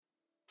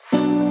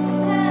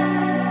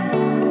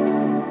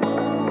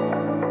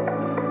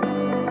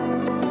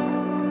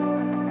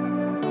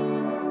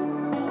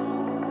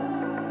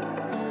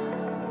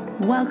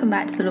Welcome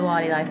back to the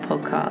Lawali Life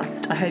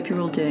podcast. I hope you're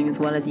all doing as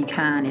well as you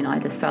can in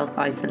either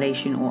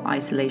self-isolation or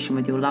isolation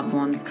with your loved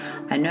ones.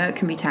 I know it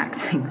can be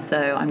taxing,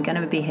 so I'm going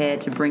to be here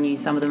to bring you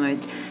some of the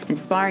most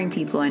inspiring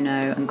people I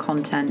know and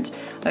content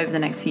over the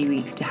next few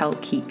weeks to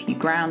help keep you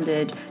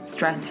grounded,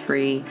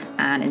 stress-free,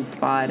 and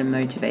inspired and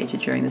motivated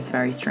during this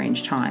very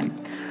strange time.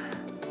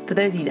 For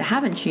those of you that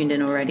haven't tuned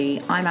in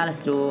already, I'm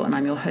Alice Law and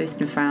I'm your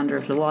host and founder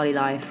of Lawali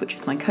Life, which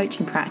is my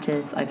coaching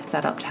practice I've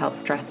set up to help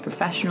stress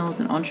professionals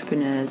and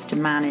entrepreneurs to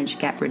manage,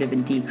 get rid of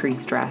and decrease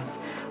stress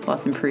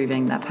whilst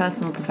improving their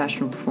personal and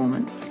professional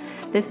performance.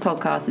 This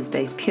podcast is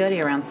based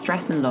purely around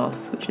stress and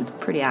loss, which is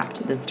pretty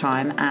apt at this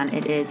time, and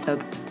it is a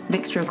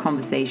mixture of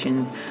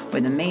conversations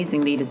with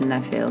amazing leaders in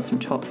their fields, from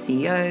top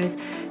CEOs,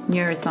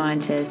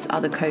 neuroscientists,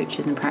 other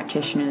coaches and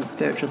practitioners,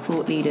 spiritual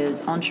thought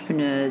leaders,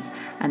 entrepreneurs,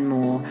 and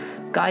more,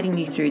 guiding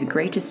you through the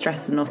greatest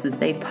stress and losses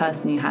they've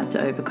personally had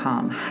to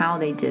overcome, how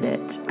they did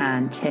it,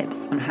 and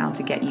tips on how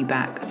to get you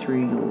back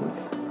through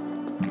yours.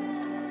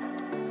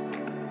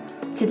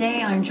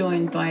 Today I'm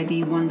joined by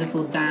the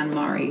wonderful Dan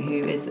Murray, who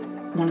is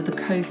one of the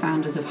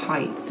co-founders of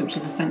Heights, which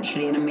is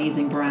essentially an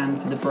amazing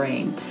brand for the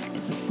brain.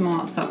 It's a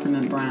smart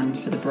supplement brand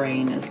for the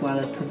brain, as well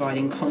as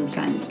providing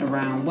content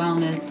around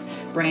wellness,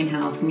 brain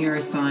health,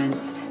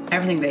 neuroscience,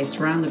 everything based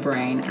around the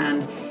brain.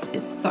 And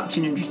it's such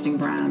an interesting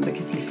brand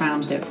because he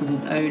founded it from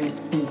his own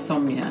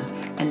insomnia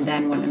and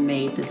then went and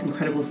made this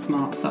incredible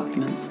smart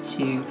supplement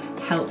to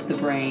help the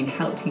brain,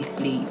 help you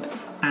sleep,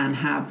 and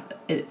have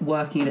it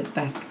working at its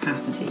best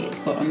capacity.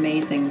 It's got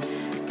amazing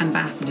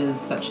ambassadors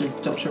such as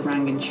Dr.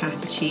 Rangan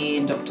Chatterjee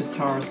and Dr.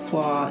 Tara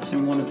Swart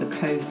and one of the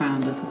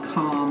co-founders of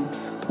Calm,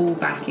 all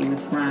backing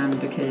this brand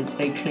because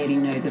they clearly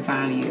know the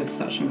value of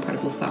such an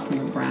incredible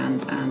supplement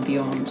brand and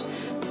beyond.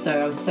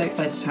 So I was so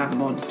excited to have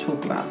him on to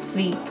talk about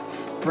sleep,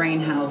 brain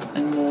health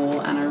and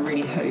more, and I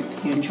really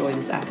hope you enjoy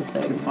this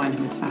episode and find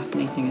him as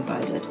fascinating as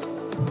I did.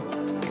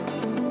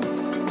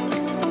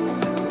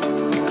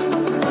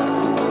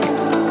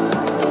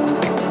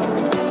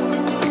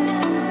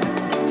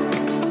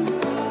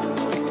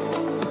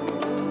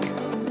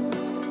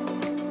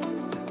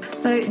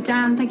 So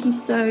Dan, thank you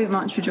so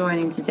much for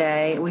joining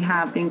today. We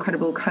have the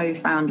incredible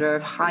co-founder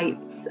of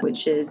Heights,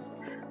 which is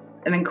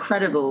an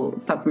incredible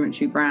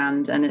supplementary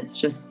brand, and it's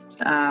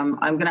just I'm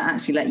going to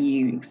actually let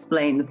you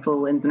explain the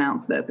full ins and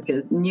outs of it,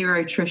 because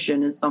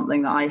neurotrition is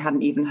something that I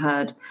hadn't even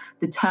heard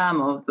the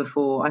term of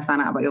before I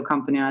found out about your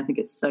company, and I think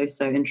it's so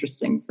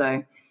interesting.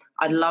 So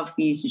I'd love for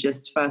you to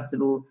just first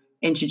of all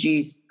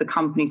introduce the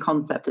company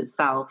concept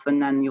itself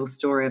and then your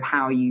story of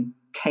how you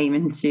came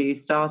into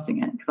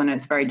starting it, because I know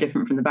it's very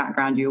different from the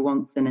background you were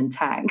once in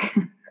tech.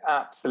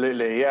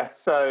 Absolutely,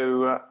 yes.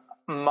 So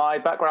my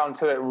background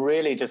to it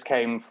really just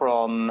came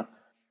from,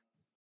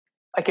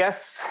 I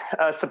guess,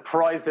 a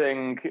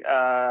surprising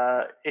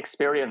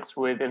experience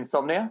with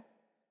insomnia.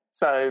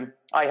 So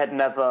I had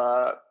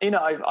never,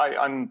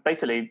 I'm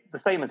basically the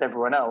same as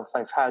everyone else.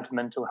 I've had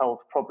mental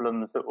health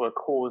problems that were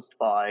caused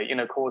by,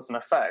 cause and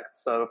effect.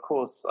 So of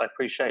course, I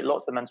appreciate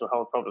lots of mental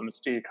health problems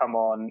do come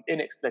on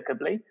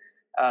inexplicably.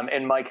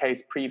 In my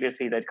case,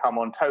 previously, they'd come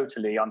on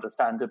totally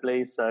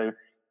understandably. So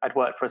I'd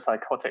worked for a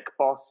psychotic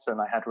boss and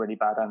I had really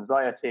bad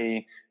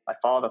anxiety. My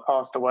father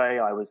passed away.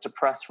 I was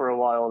depressed for a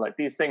while. Like,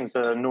 these things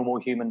are normal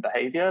human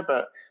behavior.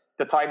 But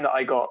the time that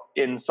I got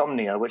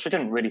insomnia, which I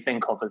didn't really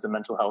think of as a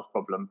mental health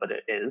problem, but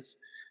it is,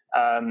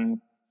 I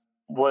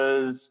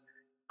was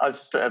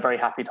just at a very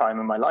happy time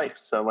in my life.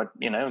 So, it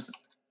was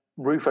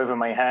roof over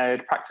my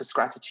head, practiced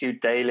gratitude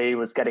daily,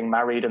 was getting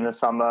married in the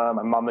summer.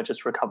 My mum had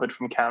just recovered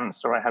from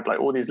cancer. I had like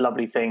all these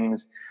lovely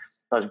things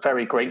I was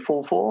very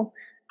grateful for.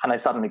 And I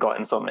suddenly got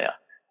insomnia.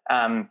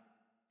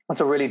 It's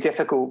a really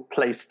difficult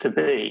place to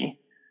be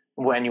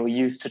when you're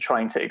used to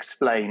trying to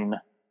explain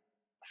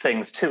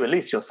things to at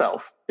least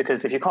yourself,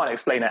 because if you can't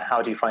explain it,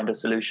 how do you find a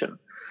solution?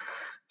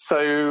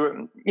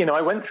 So,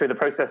 I went through the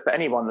process that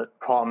anyone that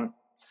can't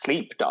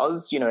sleep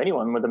does.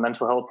 Anyone with a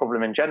mental health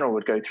problem in general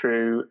would go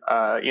through,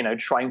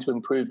 trying to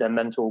improve their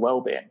mental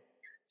well-being.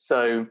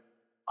 So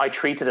I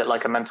treated it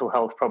like a mental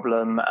health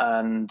problem,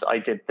 and I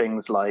did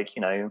things like,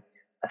 a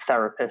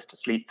therapist, a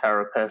sleep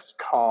therapist,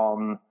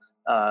 Calm,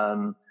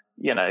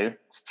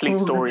 sleep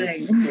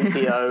stories,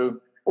 Sleepio,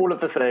 all of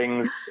the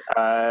things,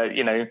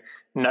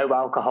 no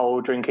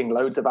alcohol, drinking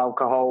loads of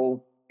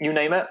alcohol, you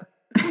name it.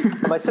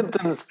 my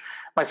symptoms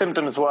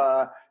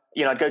were,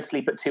 I'd go to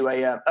sleep at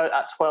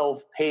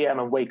 12 p.m.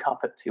 and wake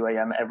up at 2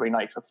 a.m. every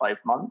night for 5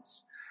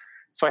 months.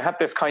 So I had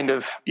this kind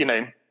of,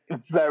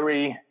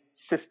 very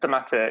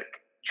systematic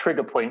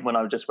trigger point when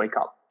I would just wake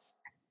up.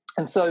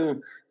 And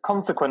so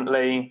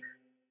consequently,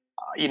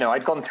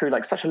 I'd gone through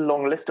like such a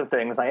long list of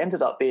things. I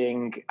ended up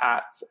being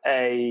at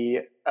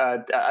a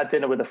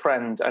dinner with a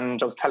friend,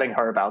 and I was telling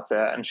her about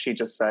it. And she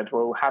just said,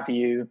 well, have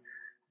you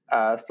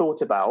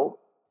thought about,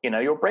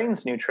 your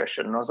brain's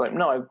nutrition? And I was like,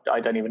 no, I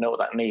don't even know what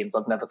that means.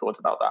 I've never thought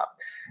about that.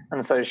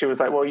 And so she was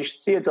like, well, you should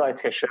see a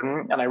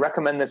dietitian. And I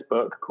recommend this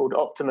book called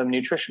Optimum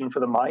Nutrition for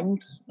the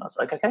Mind. And I was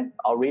like, okay,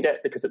 I'll read it,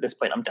 because at this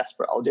point I'm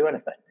desperate. I'll do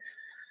anything.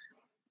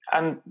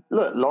 And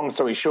look, long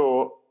story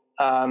short,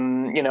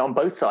 On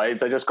both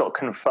sides, I just got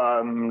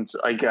confirmed,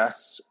 I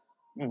guess,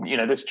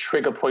 this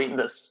trigger point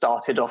that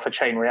started off a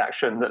chain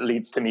reaction that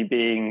leads to me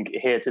being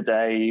here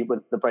today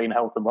with the Brain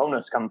Health and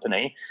Wellness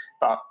Company.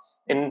 But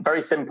in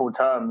very simple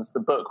terms, the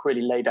book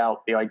really laid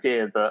out the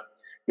idea that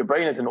your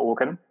brain is an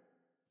organ,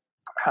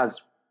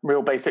 has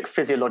real basic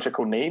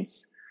physiological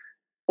needs.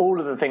 All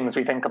of the things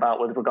we think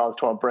about with regards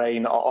to our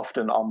brain are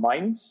often our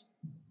minds.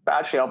 But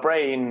actually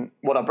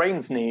what our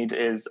brains need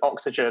is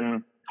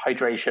oxygen,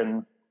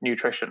 hydration,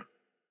 nutrition.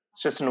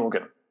 It's just an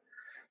organ.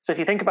 So if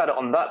you think about it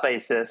on that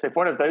basis, if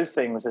one of those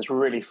things is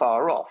really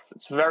far off,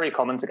 it's very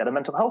common to get a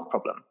mental health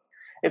problem.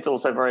 It's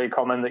also very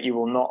common that you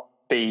will not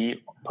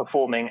be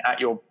performing at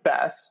your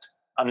best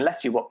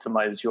unless you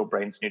optimize your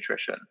brain's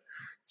nutrition.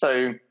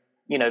 So,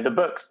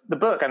 the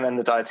book and then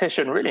the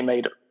dietitian really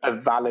made a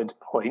valid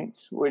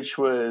point, which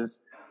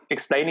was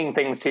explaining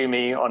things to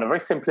me on a very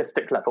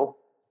simplistic level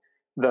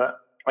that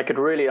I could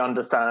really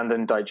understand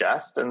and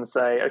digest and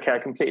say, okay, I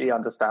completely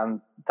understand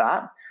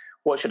that.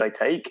 What should I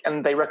take?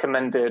 And they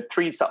recommended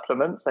 3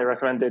 supplements. They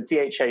recommended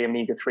DHA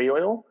omega-3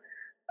 oil,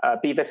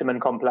 B vitamin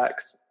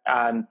complex,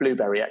 and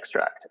blueberry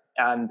extract.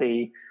 And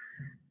the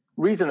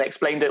reason they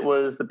explained it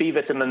was the B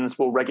vitamins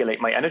will regulate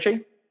my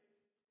energy.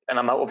 And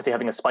I'm obviously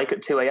having a spike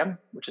at 2 a.m.,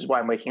 which is why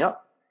I'm waking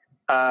up.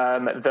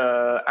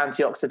 The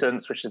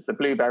antioxidants, which is the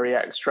blueberry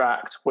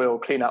extract, will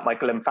clean out my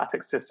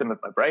lymphatic system of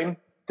my brain.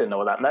 Didn't know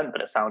what that meant,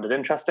 but it sounded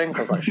interesting, so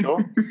I was like,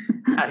 sure.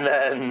 And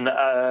then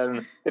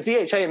the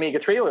DHA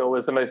omega-3 oil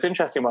was the most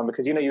interesting one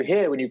because, you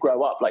hear when you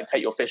grow up, like,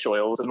 take your fish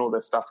oils and all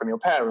this stuff from your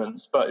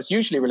parents, but it's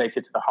usually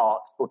related to the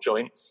heart or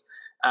joints.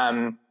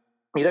 You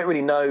don't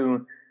really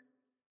know,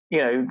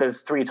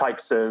 there's 3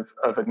 types of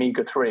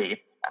omega-3,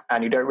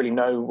 and you don't really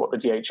know what the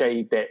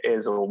DHA bit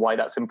is or why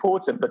that's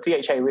important, but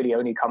DHA really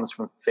only comes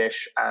from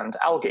fish and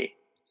algae.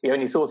 It's the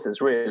only sources,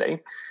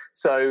 really.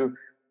 So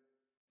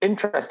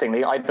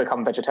interestingly, I'd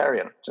become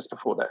vegetarian just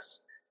before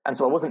this. And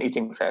so I wasn't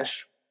eating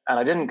fish, and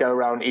I didn't go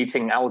around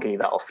eating algae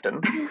that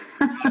often.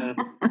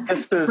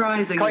 This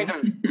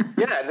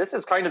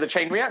is kind of the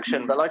chain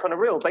reaction, but like on a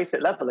real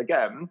basic level,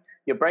 again,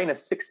 your brain is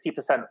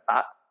 60%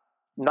 fat.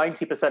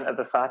 90% of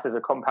the fat is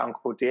a compound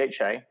called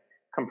DHA,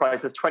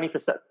 comprises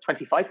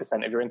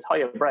 25% of your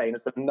entire brain.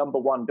 It's the number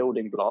one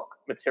building block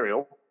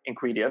material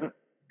ingredient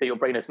that your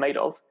brain is made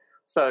of.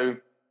 So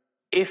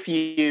if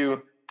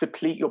you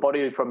deplete your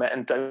body from it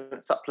and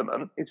don't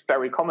supplement, it's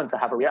very common to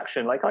have a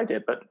reaction like I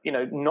did, but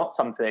not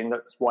something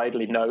that's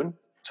widely known,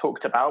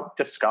 talked about,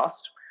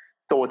 discussed,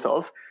 thought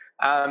of,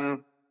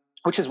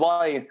 which is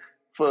why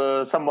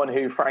for someone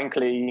who,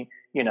 frankly,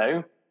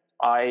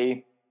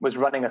 I was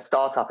running a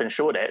startup in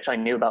Shoreditch, I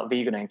knew about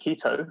vegan and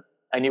keto.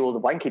 I knew all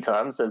the wanky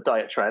terms of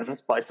diet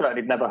trends, but I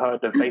certainly never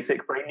heard of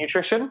basic brain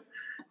nutrition.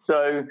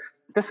 So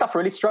this stuff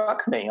really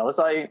struck me. I was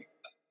like,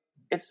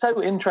 it's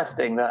so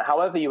interesting that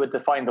however you would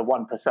define the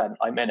 1%,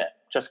 I'm in it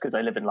just because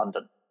I live in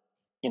London.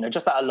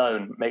 Just that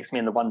alone makes me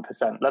in the 1%,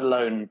 let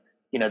alone,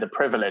 the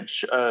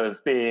privilege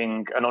of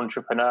being an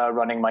entrepreneur,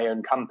 running my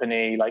own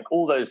company, like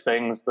all those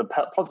things, the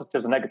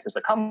positives and negatives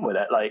that come with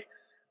it. Like,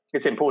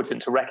 it's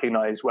important to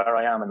recognize where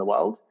I am in the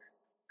world.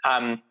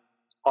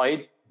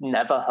 I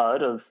never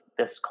heard of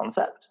this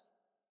concept.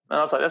 And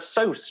I was like, that's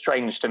so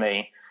strange to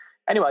me.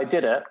 Anyway, I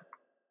did it.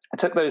 I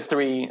took those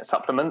 3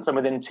 supplements, and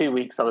within 2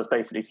 weeks, I was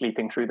basically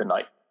sleeping through the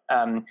night.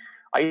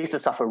 I used to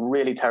suffer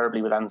really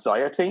terribly with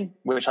anxiety,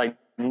 which I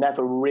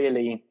never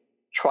really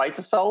tried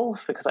to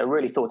solve because I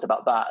really thought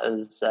about that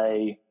as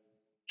a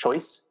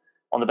choice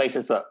on the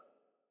basis that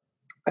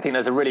I think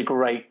there's a really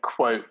great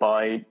quote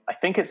by, I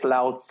think it's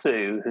Lao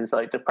Tzu, who's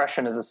like,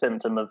 depression is a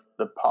symptom of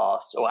the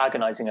past, or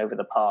agonizing over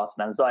the past,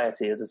 and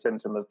anxiety is a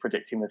symptom of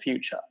predicting the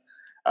future,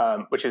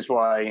 which is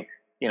why,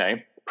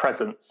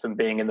 presence and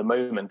being in the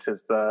moment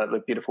is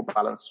the beautiful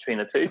balance between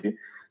the two.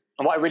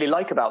 And what I really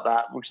like about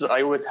that, which is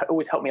I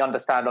always helped me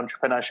understand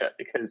entrepreneurship,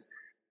 because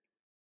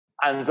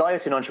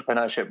anxiety and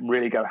entrepreneurship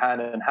really go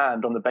hand in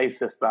hand on the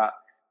basis that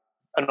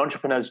an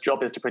entrepreneur's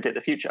job is to predict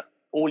the future.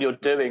 All you're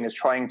doing is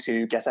trying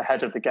to get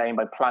ahead of the game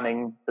by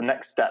planning the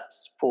next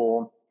steps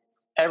for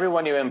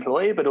everyone you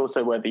employ, but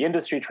also where the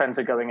industry trends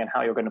are going and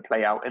how you're going to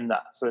play out in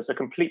that. So it's a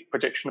complete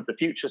prediction of the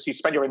future. So you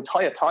spend your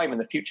entire time in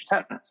the future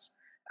tense.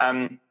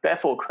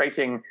 Therefore,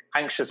 creating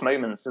anxious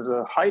moments is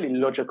a highly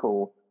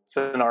logical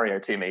scenario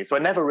to me. So I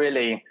never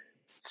really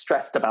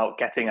stressed about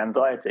getting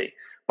anxiety.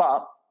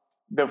 But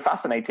the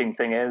fascinating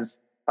thing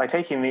is, by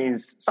taking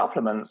these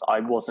supplements,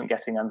 I wasn't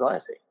getting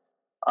anxiety.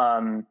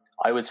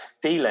 I was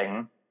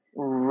feeling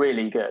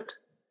really good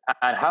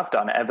and have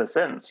done ever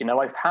since.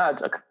 I've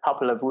had a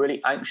couple of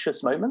really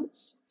anxious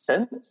moments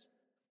since,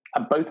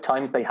 and both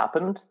times they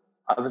happened,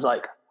 I was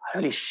like,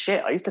 holy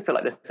shit, I used to feel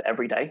like this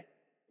every day.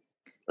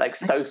 Like,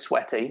 so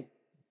sweaty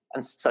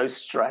and so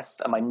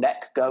stressed and my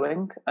neck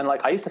going. And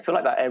like, I used to feel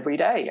like that every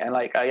day. And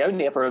like, I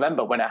only ever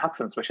remember when it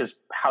happens, which is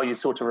how you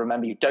sort of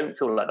remember you don't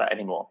feel like that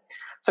anymore.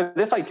 So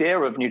this idea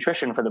of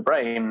nutrition for the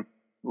brain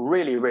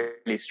really,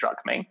 really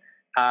struck me.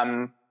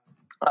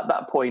 At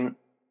that point,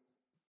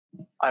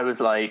 I was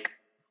like,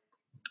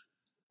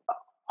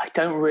 I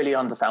don't really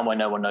understand why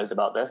no one knows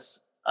about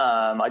this.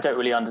 I don't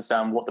really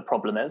understand what the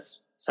problem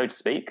is, so to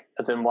speak,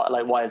 as in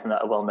why isn't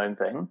that a well-known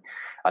thing?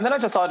 And then I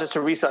just started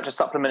to research the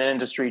supplement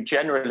industry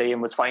generally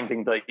and was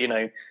finding that,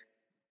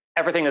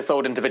 everything is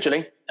sold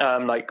individually,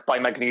 like by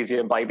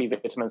magnesium, by B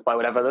vitamins, by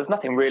whatever. There's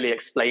nothing really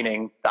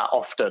explaining that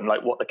often,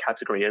 like what the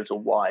category is or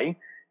why.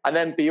 And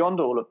then beyond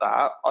all of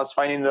that, I was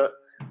finding that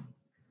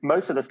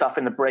most of the stuff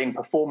in the brain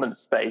performance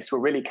space were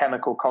really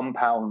chemical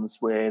compounds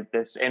with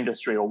this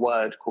industry or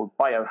word called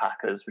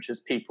biohackers, which is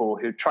people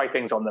who try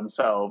things on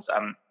themselves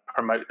and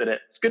promote that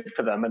it's good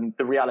for them. And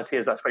the reality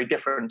is that's very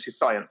different to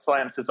science.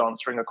 Science is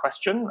answering a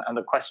question, and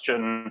the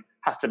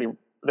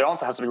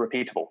answer has to be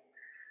repeatable.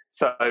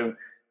 So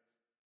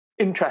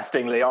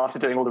interestingly, after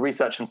doing all the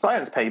research and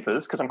science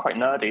papers, because I'm quite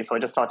nerdy, so I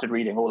just started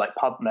reading all like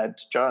PubMed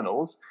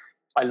journals,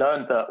 I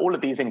learned that all of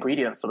these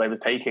ingredients that I was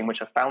taking,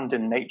 which are found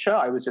in nature,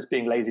 I was just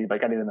being lazy by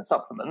getting them as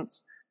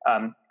supplements.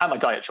 And my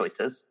diet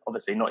choices,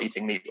 obviously not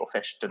eating meat or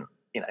fish didn't,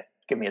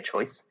 give me a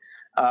choice.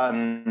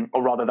 Or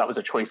rather, that was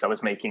a choice I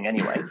was making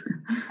anyway.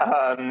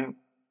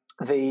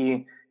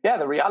 The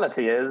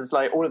reality is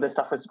like all of this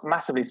stuff is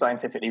massively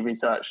scientifically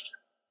researched,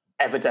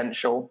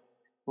 evidential,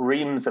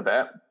 reams of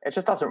it. It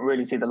just doesn't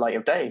really see the light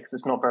of day because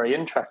it's not very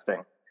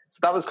interesting. So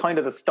that was kind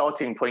of the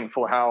starting point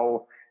for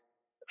how,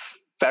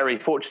 very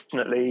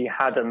fortunately,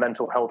 had a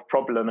mental health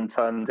problem and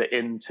turned it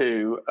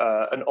into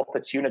an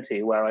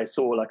opportunity where I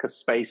saw like a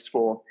space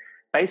for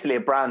basically a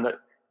brand that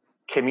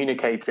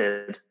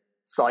communicated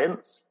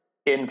science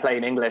in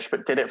plain English,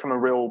 but did it from a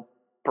real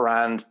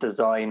brand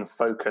design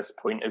focus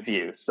point of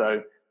view.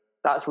 So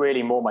that's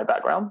really more my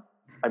background.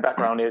 My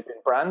background is in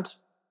brand,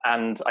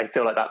 and I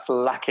feel like that's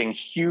lacking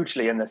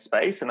hugely in this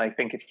space. And I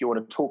think if you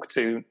want to talk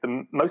to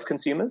the most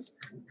consumers,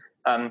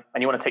 and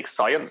you want to take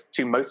science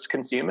to most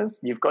consumers,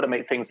 you've got to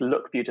make things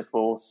look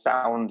beautiful,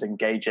 sound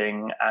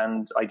engaging,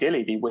 and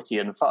ideally be witty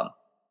and fun.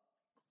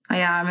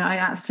 Yeah, I mean, I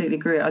absolutely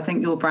agree. I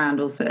think your brand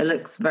also, it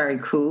looks very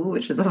cool,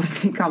 which is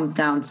obviously comes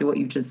down to what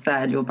you just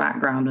said, your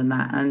background and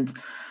that. And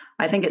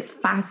I think it's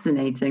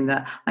fascinating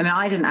that, I mean,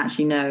 I didn't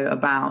actually know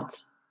about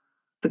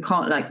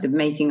the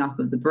making up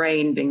of the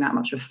brain being that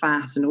much of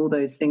fat and all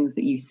those things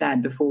that you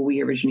said before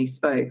we originally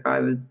spoke. I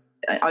was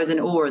in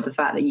awe of the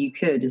fact that you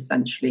could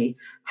essentially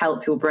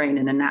help your brain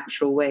in a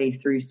natural way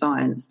through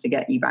science to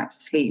get you back to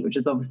sleep, which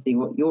is obviously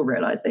what your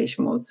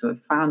realization was for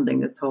founding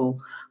this whole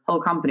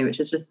company, which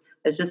is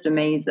it's just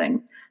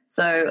amazing.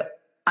 So,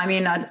 I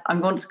mean,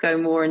 I'm going to go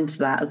more into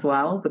that as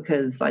well,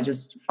 because I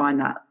just find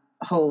that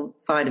whole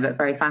side of it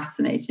very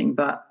fascinating.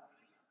 But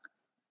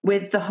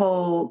with the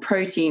whole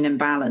protein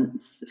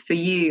imbalance for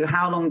you,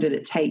 how long did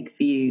it take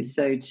for you?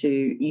 So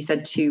you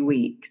said 2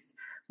 weeks.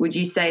 Would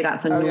you say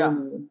that's a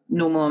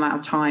normal amount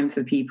of time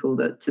for people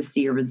to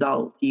see a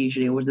result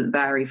usually, or does it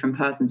vary from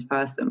person to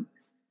person?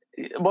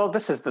 Well,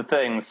 this is the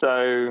thing.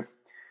 So,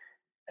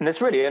 and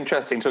it's really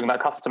interesting talking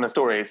about customer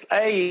stories.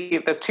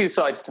 There's two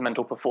sides to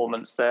mental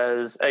performance.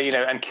 There's,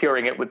 and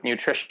curing it with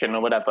nutrition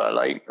or whatever.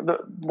 Like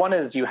one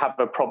is you have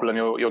a problem,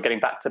 you're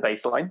getting back to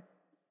baseline.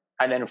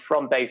 And then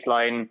from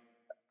baseline,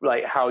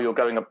 like how you're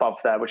going above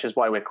there, which is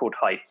why we're called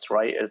heights,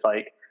 right? Is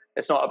like,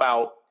 it's not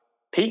about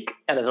peak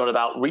and it's not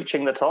about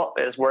reaching the top.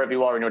 It's wherever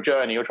you are in your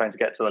journey, you're trying to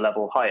get to a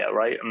level higher,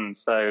 right? And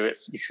so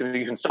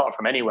you can start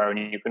from anywhere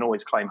and you can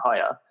always climb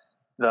higher.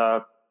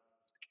 The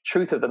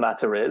truth of the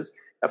matter is,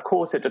 of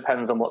course, it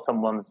depends on what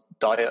someone's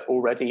diet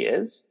already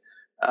is.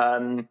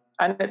 And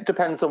it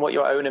depends on what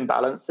your own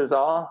imbalances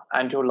are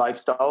and your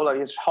lifestyle. Like,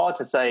 it's hard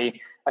to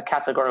say a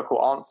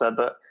categorical answer,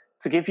 but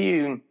to give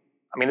you,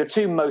 I mean, the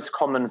two most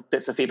common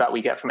bits of feedback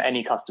we get from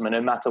any customer,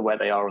 no matter where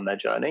they are on their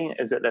journey,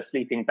 is that they're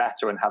sleeping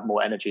better and have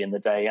more energy in the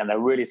day, and they're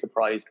really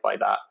surprised by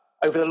that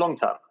over the long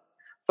term.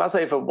 So that's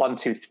over 1,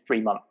 2,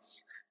 3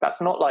 months.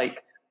 That's not like,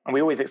 and we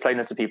always explain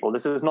this to people,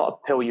 this is not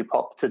a pill you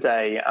pop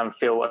today and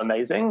feel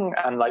amazing.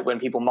 And like when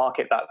people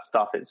market that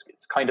stuff, it's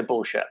kind of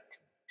bullshit.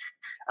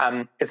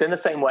 It's in the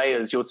same way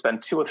as you'll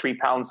spend 2 or 3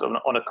 pounds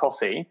on a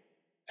coffee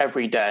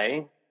every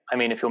day. I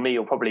mean, if you're me,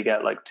 you'll probably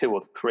get like 2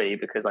 or 3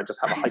 because I just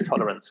have a high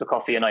tolerance for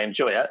coffee and I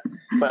enjoy it.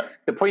 But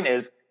the point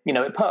is,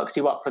 it perks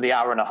you up for the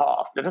hour and a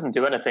half. It doesn't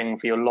do anything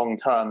for your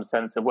long-term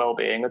sense of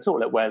well-being at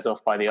all. It wears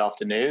off by the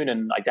afternoon,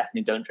 and I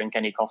definitely don't drink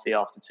any coffee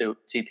after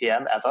 2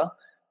 p.m. ever.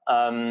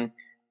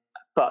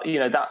 But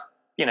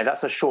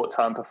that's a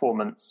short-term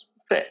performance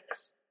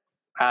fix.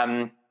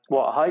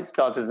 What Heights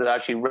does is it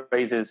actually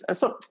raises,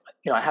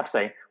 I have to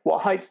say,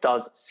 what Heights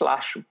does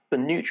 / the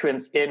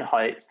nutrients in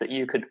Heights that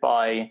you could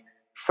buy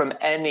from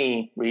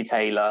any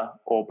retailer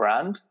or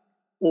brand,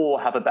 or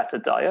have a better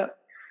diet.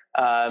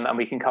 And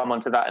we can come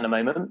onto that in a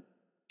moment.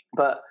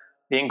 But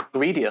the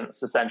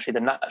ingredients, essentially the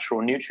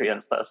natural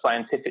nutrients that are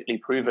scientifically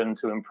proven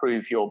to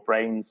improve your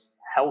brain's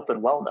health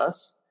and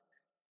wellness,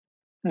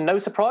 no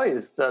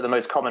surprise that the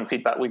most common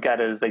feedback we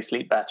get is they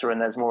sleep better and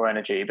there's more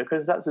energy,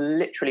 because that's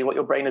literally what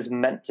your brain is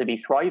meant to be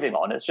thriving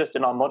on. It's just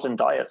in our modern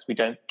diets, we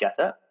don't get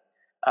it.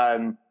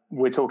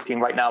 We're talking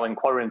right now in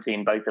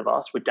quarantine, both of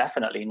us, we're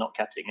definitely not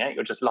getting it.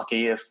 You're just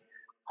lucky if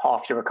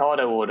half your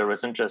Ocado order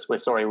isn't just, we're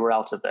sorry, we're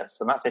out of this.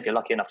 And that's if you're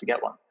lucky enough to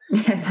get one.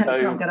 Yes, so,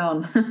 I can't get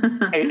on.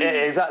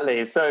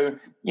 Exactly. So,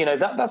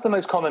 that's the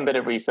most common bit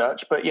of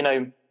research. But,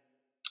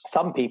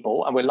 some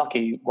people, and we're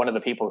lucky one of the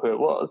people who it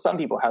was, some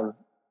people have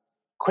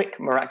quick,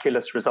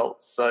 miraculous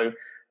results. So,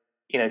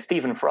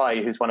 Stephen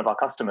Fry, who's one of our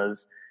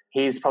customers,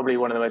 he's probably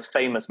one of the most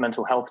famous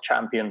mental health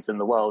champions in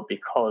the world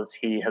because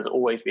he has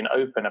always been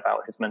open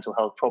about his mental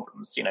health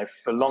problems,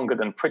 for longer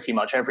than pretty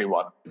much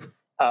everyone.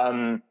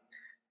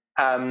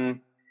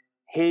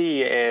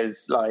 He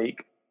is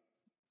like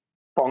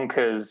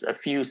bonkers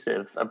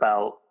effusive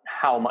about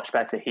how much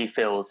better he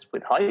feels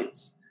with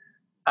heights.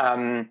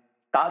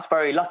 That's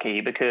very lucky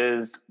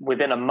because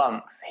within a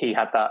month he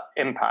had that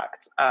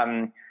impact.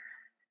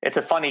 It's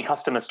a funny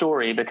customer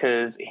story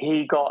because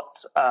he got,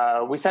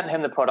 we sent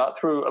him the product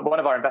through one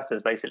of our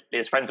investors, basically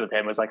is friends with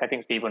him, was like, I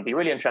think Steve would be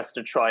really interested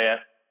to try it.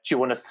 Do you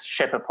want to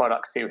ship a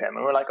product to him?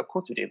 And we're like, of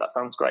course we do. That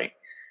sounds great.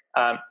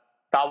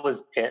 That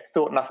was it.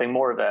 Thought nothing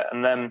more of it.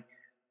 And then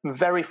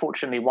very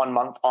fortunately, 1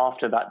 month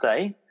after that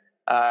day,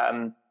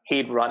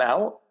 he'd run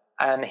out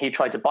and he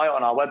tried to buy it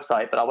on our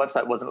website, but our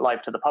website wasn't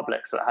live to the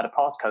public. So it had a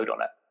passcode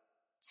on it.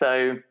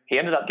 So he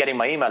ended up getting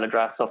my email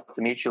address off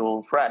the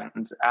mutual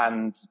friend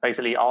and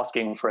basically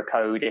asking for a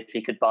code if he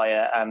could buy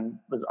it. And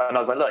I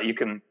was like, look, you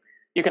can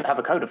have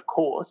a code, of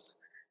course,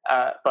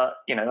 but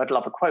I'd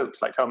love a quote,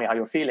 like tell me how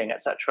you're feeling,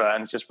 etc.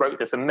 And just wrote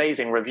this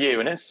amazing review.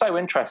 And it's so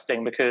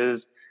interesting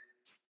because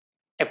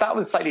if that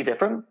was slightly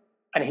different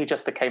and he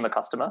just became a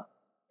customer,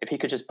 if he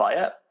could just buy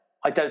it,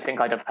 I don't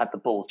think I'd have had the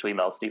balls to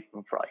email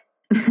Stephen Fry.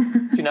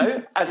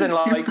 As in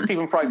like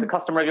Stephen Fry's a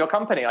customer of your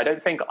company. I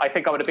think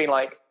I would have been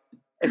like,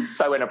 it's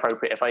so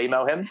inappropriate if I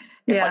email him.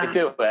 Yeah. If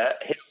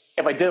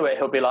I do it,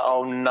 he'll be like,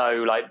 oh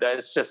no, like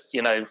it's just,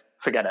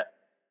 forget it.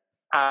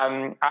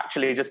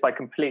 Actually, just by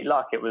complete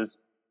luck, it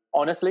was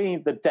honestly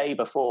the day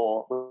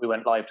before we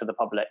went live to the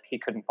public, he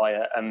couldn't buy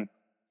it. And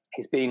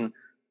he's been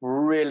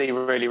really,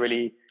 really,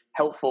 really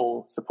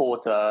helpful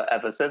supporter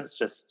ever since.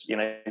 Just,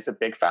 he's a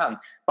big fan.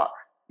 But,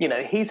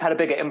 he's had a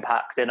bigger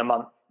impact in a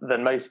month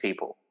than most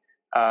people.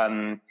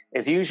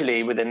 Is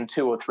usually within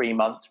 2 or 3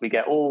 months we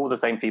get all the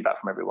same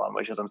feedback from everyone,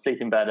 which is I'm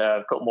sleeping better,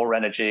 I've got more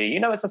energy.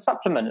 It's a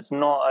supplement. It's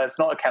not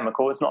a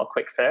chemical. It's not a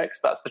quick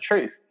fix. That's the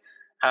truth.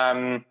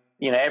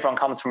 Everyone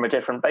comes from a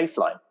different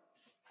baseline.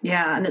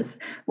 Yeah, and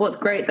what's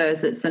great though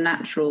is it's a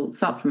natural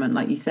supplement,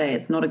 like you say.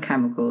 It's not a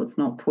chemical. It's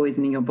not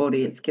poisoning your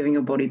body. It's giving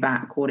your body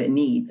back what it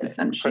needs,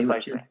 essentially.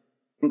 Precisely. Which is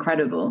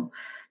incredible.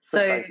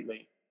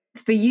 Precisely.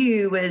 So for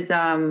you with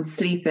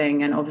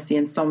sleeping, and obviously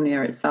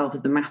insomnia itself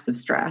is a massive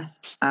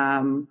stress,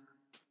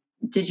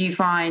 did you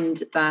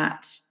find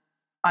that,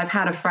 I've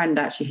had a friend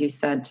actually who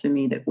said to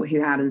me who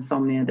had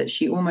insomnia, that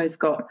she almost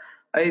got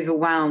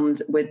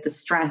overwhelmed with the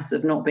stress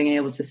of not being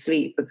able to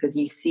sleep, because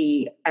you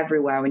see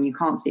everywhere when you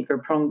can't sleep for a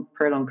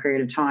prolonged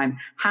period of time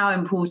how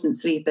important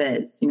sleep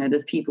is.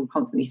 There's people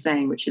constantly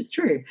saying, which is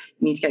true,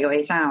 you need to get your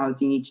 8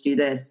 hours, you need to do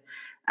this,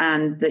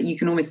 and that you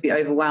can almost be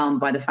overwhelmed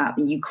by the fact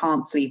that you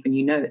can't sleep and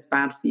it's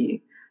bad for you.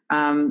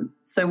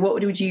 So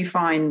what would you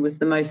find was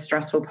the most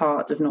stressful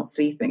part of not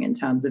sleeping in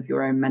terms of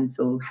your own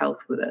mental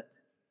health with it?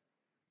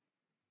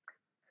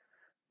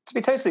 To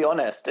be totally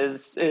honest,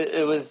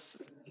 it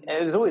was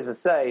always the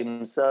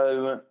same.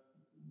 So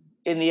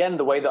in the end,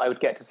 the way that I would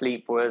get to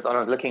sleep was, I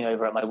was looking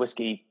over at my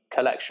whiskey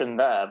collection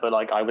there, but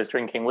like I was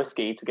drinking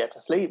whiskey to get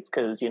to sleep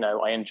because,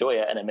 I enjoy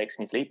it and it makes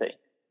me sleepy.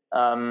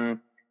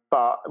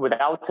 But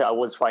without it, I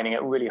was finding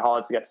it really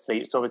hard to get to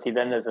sleep. So obviously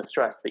then there's a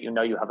stress that you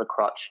have a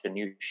crutch and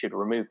you should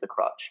remove the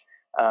crutch.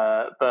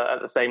 But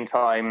at the same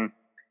time,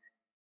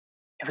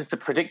 it was the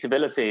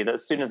predictability that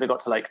as soon as I got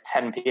to like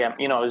 10 p.m.,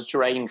 I was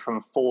drained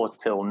from 4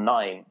 till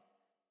 9.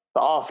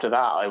 But after that,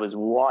 I was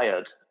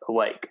wired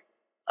awake.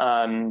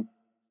 And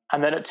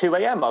then at 2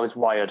 a.m., I was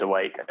wired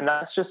awake. And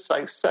that's just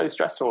like so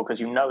stressful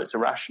because it's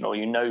irrational.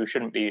 You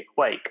shouldn't be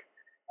awake.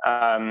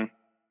 And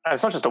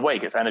it's not just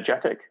awake, it's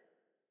energetic.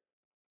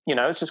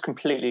 It's just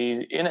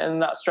completely,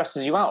 and that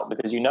stresses you out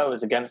because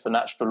it's against the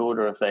natural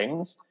order of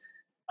things.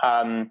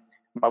 My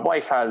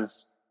wife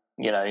has,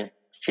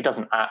 she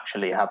doesn't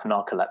actually have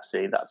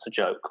narcolepsy. That's a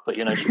joke, but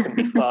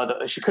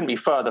she couldn't be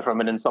further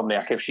from an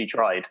insomniac if she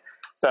tried.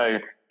 So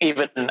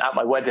even at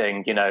my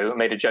wedding,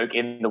 made a joke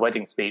in the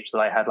wedding speech that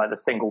I had like the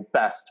single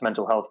best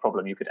mental health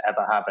problem you could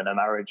ever have in a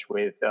marriage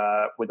with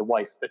a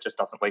wife that just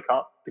doesn't wake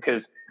up,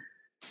 because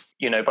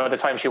by the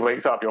time she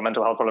wakes up, your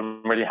mental health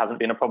problem really hasn't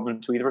been a problem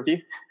to either of you.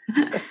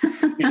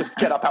 You just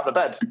get up out of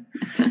bed.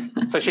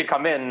 So she'd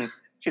come in,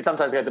 she'd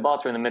sometimes go to the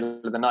bathroom in the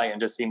middle of the night and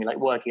just see me like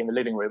working in the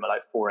living room at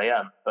like 4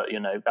 a.m. But,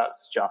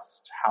 that's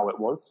just how it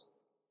was.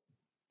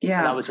 Yeah.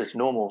 And that was just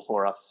normal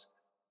for us.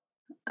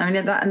 I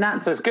mean,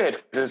 that's... So it's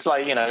good. Because it's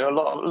like, a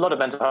lot of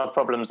mental health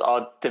problems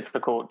are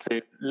difficult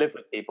to live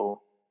with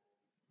people.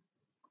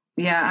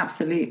 Yeah,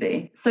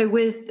 absolutely. So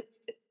with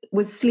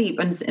sleep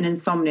and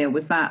insomnia,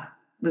 was that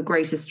the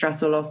greatest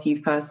stress or loss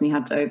you've personally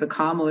had to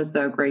overcome, or is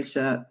there a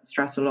greater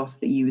stress or loss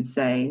that you would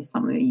say is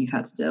something that you've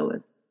had to deal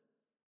with?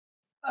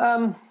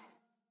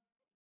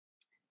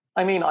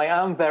 I mean, I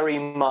am very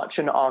much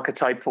an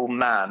archetypal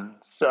man.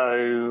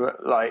 So,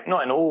 like,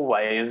 not in all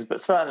ways,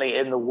 but certainly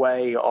in the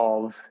way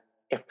of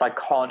if I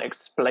can't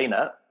explain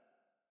it,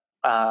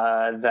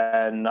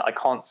 then I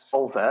can't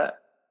solve it,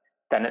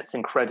 then it's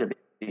incredibly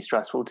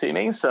stressful to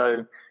me.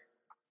 So,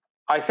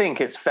 I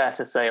think it's fair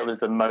to say it was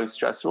the most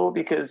stressful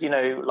because,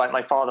 like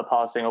my father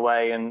passing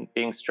away and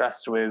being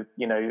stressed with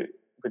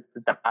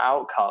the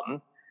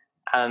outcome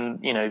and,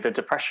 the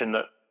depression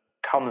that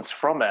comes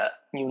from it,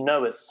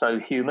 it's so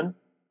human.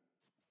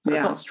 So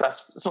it's not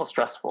It's not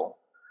stressful.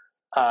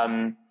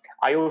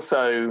 I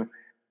also,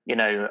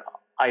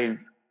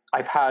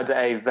 I've had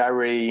a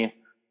very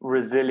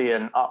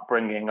resilient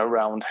upbringing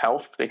around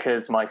health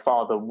because my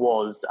father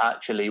was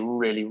actually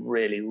really,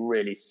 really,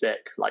 really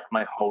sick like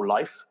my whole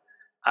life,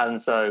 and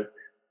so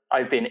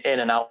I've been in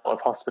and out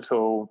of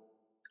hospital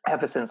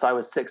ever since I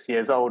was 6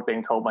 years old,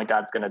 being told my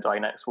dad's going to die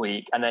next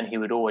week, and then he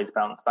would always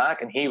bounce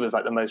back, and he was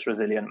like the most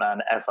resilient man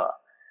ever,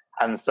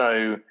 and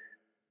so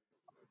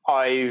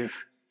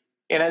I've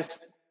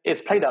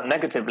it's played out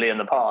negatively in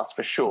the past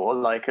for sure.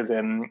 Like as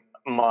in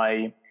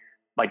my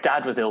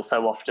dad was ill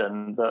so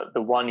often that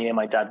the 1 year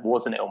my dad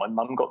wasn't ill, my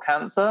mum got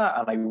cancer,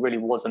 and I really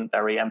wasn't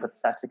very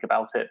empathetic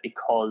about it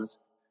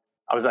because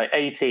I was like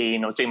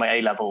 18, I was doing my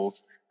A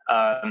levels.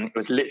 It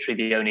was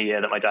literally the only year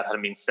that my dad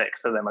hadn't been sick.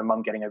 So then my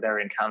mum getting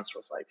ovarian cancer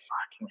was like,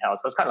 fucking hell.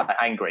 So I was kind of like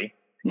angry.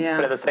 Yeah.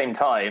 But at the same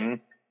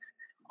time,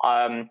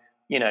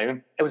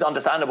 it was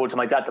understandable to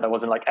my dad that I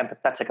wasn't like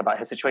empathetic about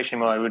his situation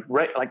when I would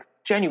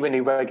genuinely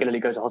regularly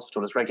go to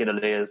hospital as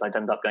regularly as I'd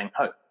end up going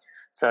home.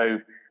 So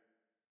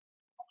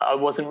I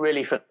wasn't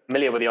really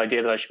familiar with the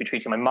idea that I should be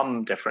treating my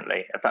mum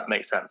differently, if that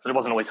makes sense. That it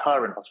wasn't always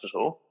her in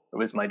hospital, it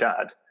was my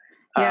dad.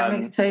 Yeah, it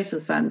makes total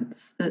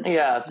sense.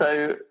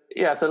 So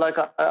like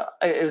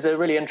it was a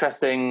really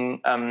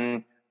interesting,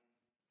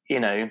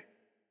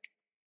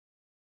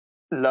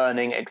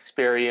 learning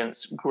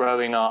experience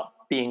growing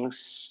up, being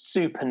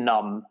super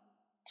numb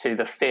to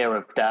the fear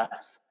of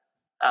death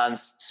and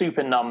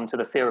super numb to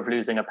the fear of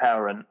losing a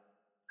parent.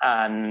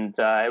 And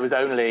it was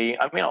only,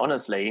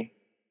 honestly,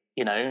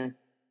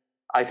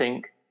 I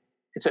think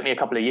it took me a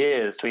couple of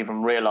years to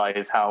even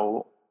realize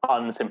how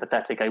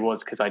unsympathetic I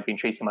was because I'd been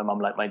treating my mum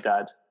like my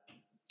dad,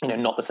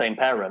 not the same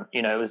parent.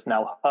 It was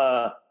now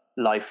her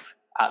life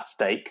at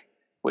stake,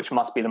 which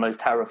must be the most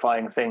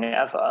terrifying thing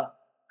ever.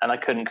 And I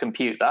couldn't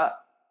compute that.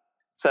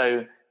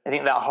 So I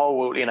think that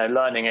whole,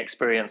 learning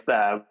experience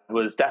there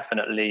was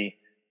definitely,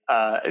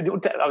 I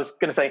was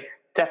going to say,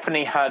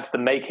 definitely had the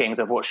makings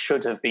of what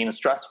should have been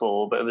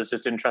stressful, but it was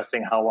just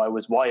interesting how I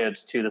was wired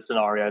to the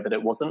scenario that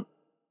it wasn't.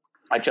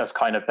 I just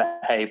kind of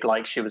behaved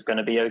like she was going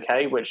to be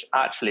okay, which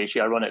actually she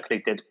ironically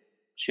did.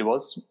 She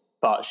was,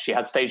 but she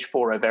had stage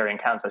 4 ovarian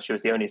cancer. She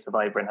was the only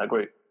survivor in her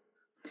group.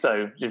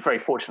 So she's very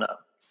fortunate.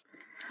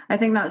 I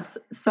think that's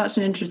such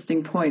an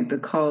interesting point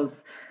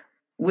because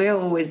we're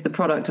always the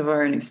product of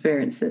our own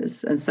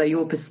experiences. And so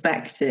your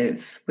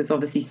perspective was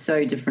obviously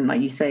so different,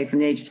 like you say, from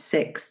the age of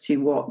 6 to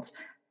what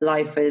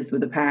life is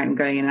with a parent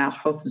going in and out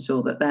of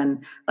hospital. But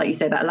then, like you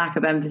say, that lack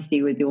of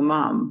empathy with your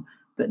mum,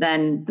 but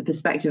then the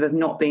perspective of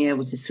not being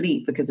able to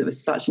sleep because it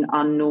was such an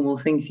unnormal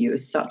thing for you. It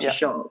was such a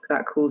shock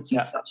that caused you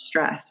such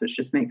stress, which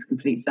just makes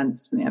complete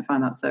sense to me. I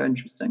find that so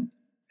interesting.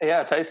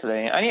 Yeah,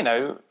 totally.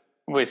 And,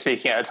 we're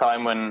speaking at a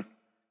time when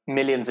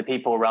millions of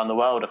people around the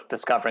world are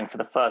discovering for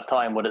the first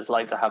time what it's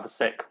like to have a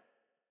sick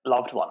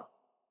loved one.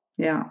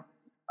 Yeah.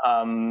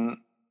 And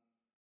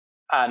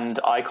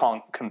I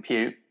can't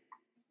compute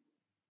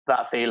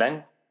that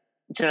feeling.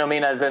 Do you know what I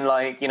mean? As in,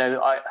 like,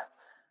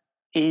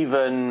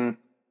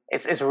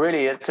 it's a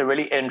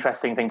really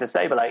interesting thing to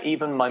say, but like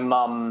even my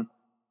mum,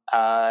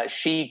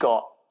 she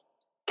got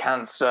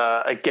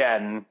cancer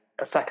again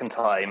a second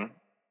time,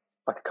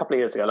 like a couple of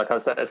years ago, like I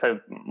said, so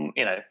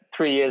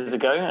 3 years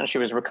ago, and she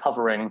was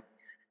recovering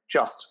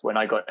just when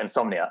I got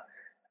insomnia.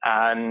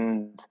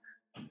 And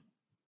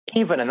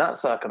even in that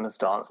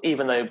circumstance,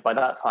 even though by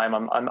that time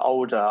I'm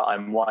older,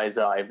 I'm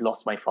wiser, I've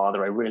lost my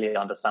father, I really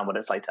understand what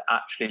it's like to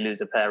actually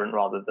lose a parent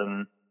rather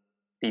than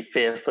be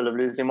fearful of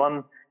losing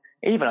one.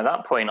 Even at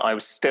that point, I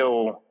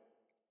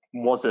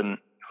wasn't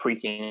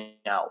freaking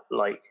out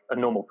like a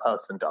normal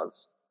person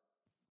does.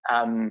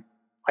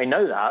 I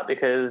know that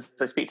because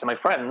I speak to my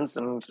friends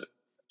and,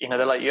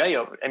 they're like, yeah,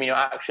 your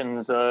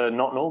actions are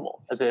not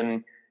normal, as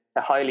in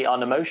they're highly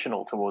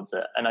unemotional towards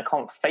it, and I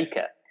can't fake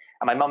it.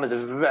 And my mum is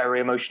a very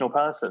emotional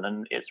person,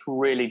 and it's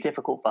really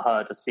difficult for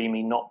her to see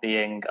me not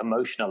being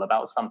emotional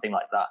about something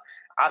like that.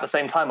 At the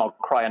same time, I'll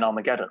cry in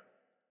Armageddon.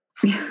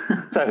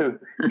 So,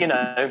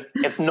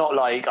 it's not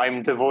like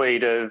I'm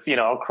devoid of,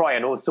 I'll cry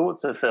in all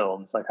sorts of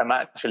films. Like I'm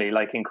actually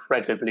like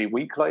incredibly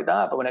weak like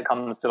that. But when it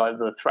comes to like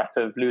the threat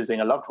of losing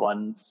a loved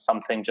one,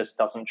 something just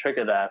doesn't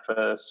trigger there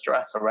for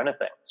stress or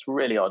anything. It's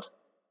really odd.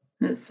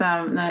 It's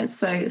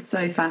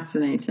so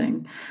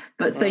fascinating.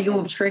 But so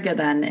your trigger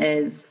then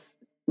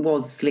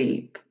was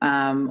sleep.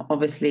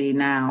 Obviously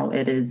now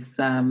it is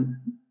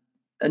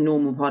a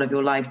normal part of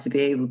your life to be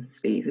able to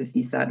sleep, as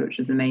you said, which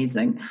is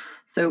amazing.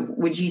 So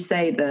would you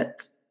say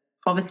that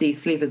obviously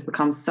sleep has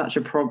become such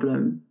a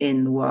problem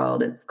in the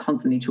world. It's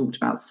constantly talked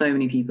about. So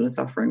many people are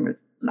suffering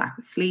with lack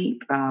of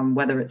sleep,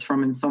 whether it's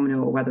from insomnia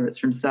or whether it's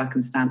from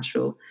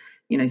circumstantial,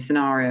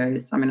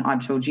 scenarios. I mean,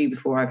 I've told you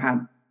before, I've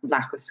had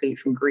lack of sleep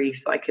from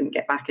grief. I couldn't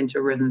get back into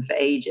a rhythm for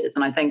ages.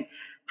 And I think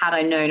had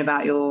I known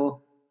about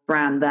your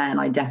brand then,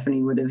 I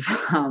definitely would have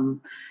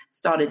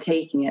started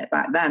taking it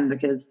back then,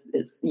 because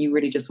you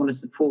really just want to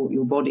support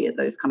your body at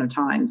those kind of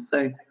times.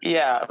 So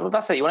yeah, well,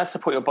 that's it. You want to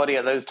support your body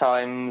at those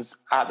times.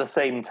 At the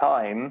same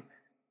time,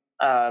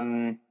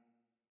 I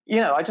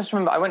just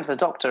remember I went to the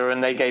doctor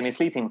and they gave me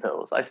sleeping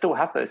pills. I still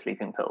have those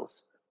sleeping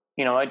pills.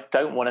 I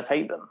don't want to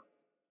take them.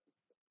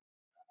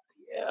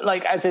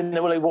 Like, as in,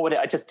 what would it?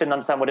 I just didn't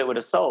understand what it would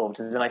have solved.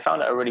 As in, I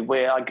found it a really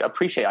weird. I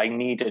appreciate I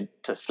needed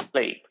to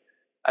sleep.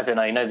 As in,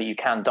 I know that you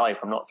can die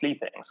from not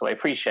sleeping. So I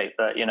appreciate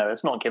that,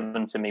 it's not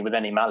given to me with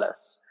any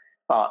malice.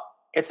 But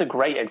it's a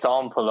great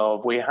example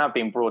of, we have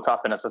been brought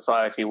up in a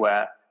society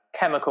where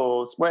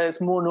chemicals, where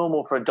it's more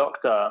normal for a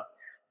doctor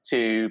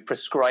to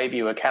prescribe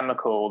you a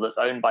chemical that's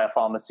owned by a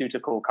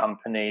pharmaceutical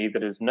company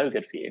that is no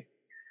good for you.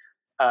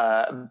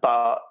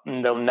 But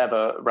they'll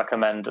never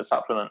recommend a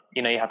supplement.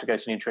 You have to go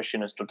to a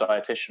nutritionist or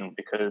dietitian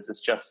because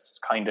it's just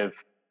kind of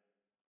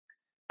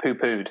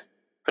poo-pooed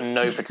for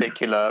no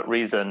particular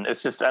reason.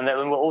 It's just, and then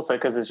also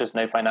because there's just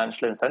no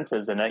financial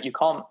incentives in it. You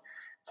can't.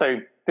 So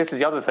this is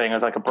the other thing,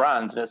 as like a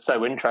brand, and it's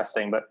so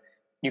interesting, but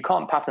you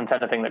can't patent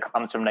anything that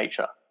comes from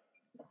nature.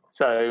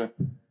 So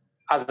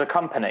as a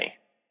company,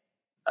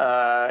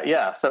 our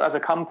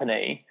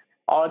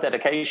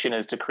dedication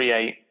is to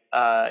create,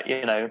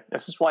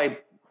 this is why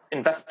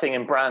investing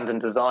in brand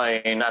and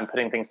design and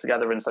putting things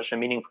together in such a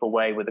meaningful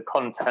way with the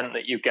content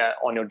that you get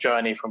on your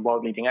journey from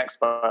world-leading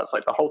experts,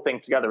 like the whole thing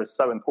together is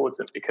so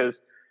important,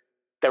 because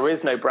there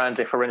is no brand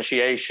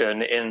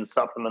differentiation in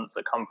supplements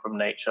that come from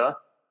nature,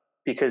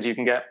 because you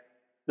can get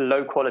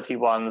low-quality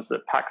ones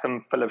that pack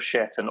them full of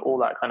shit and all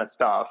that kind of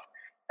stuff.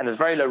 And there's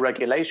very low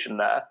regulation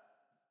there,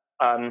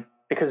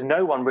 because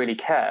no one really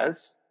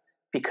cares,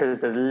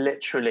 because there's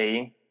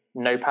literally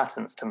no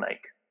patents to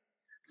make.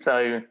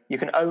 So you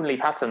can only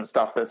patent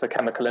stuff that's a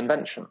chemical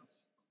invention.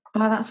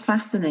 Oh, that's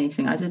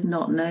fascinating. I did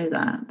not know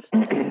that.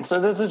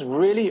 So there's this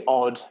really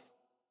odd,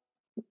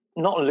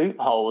 not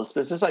loopholes,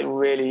 but it's just like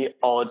really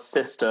odd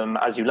system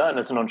as you learn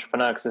as an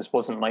entrepreneur, because this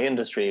wasn't my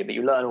industry, but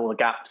you learn all the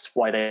gaps,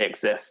 why they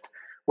exist,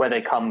 where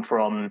they come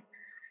from.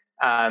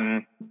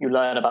 You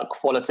learn about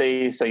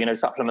quality. So,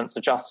 supplements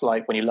are just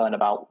like when you learn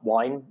about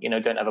wine,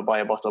 don't ever buy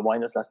a bottle of wine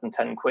that's less than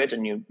 10 quid.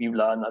 And you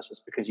learn that's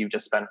just because you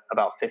just spent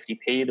about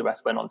 50p, the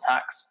rest went on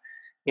tax.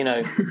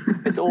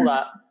 It's all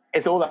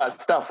that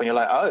stuff. And you're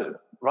like, oh,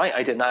 right.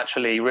 I didn't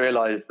actually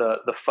realize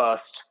that the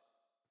first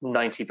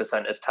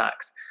 90% is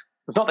tax.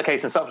 It's not the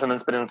case in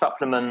supplements, but in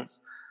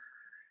supplements,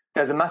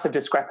 there's a massive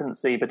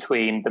discrepancy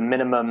between the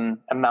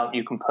minimum amount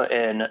you can put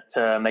in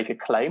to make a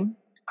claim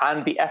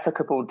and the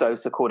ethical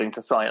dose according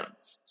to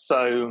science.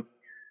 So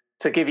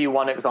to give you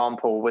one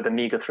example with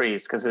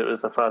omega-3s, because it was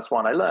the first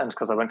one I learned,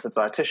 because I went to the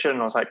dietitian and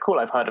I was like, cool,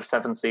 I've heard of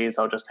 7Cs,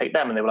 I'll just take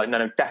them. And they were like,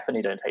 no,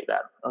 definitely don't take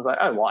them. I was like,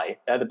 oh, why?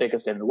 They're the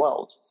biggest in the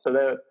world. So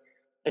they're an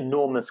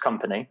enormous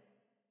company.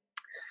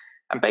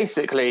 And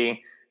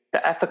basically,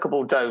 the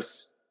ethical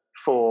dose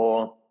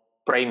for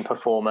brain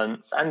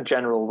performance and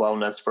general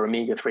wellness for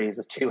omega-3s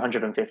is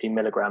 250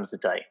 milligrams a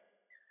day.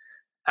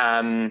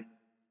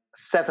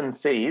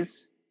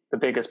 7Cs, the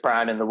biggest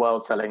brand in the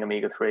world selling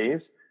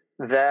omega-3s,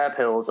 their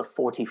pills are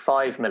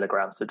 45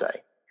 milligrams a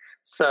day.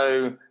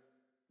 So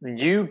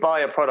you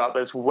buy a product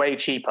that's way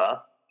cheaper,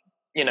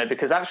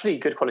 because actually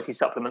good quality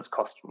supplements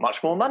cost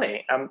much more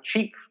money.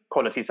 Cheap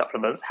quality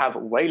supplements have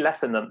way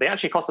less in them. They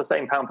actually cost the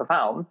same pound per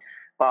pound,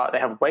 but they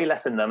have way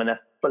less in them, and they're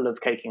full of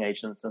caking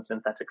agents and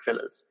synthetic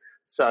fillers.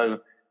 So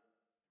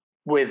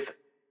with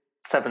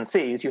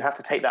 7Cs, you have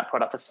to take that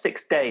product for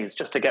 6 days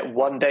just to get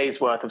 1 day's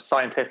worth of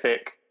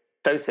scientific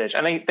dosage.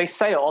 And they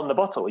say it on the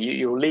bottle.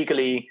 You're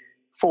legally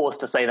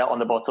forced to say that on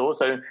the bottle.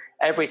 So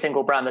every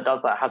single brand that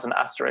does that has an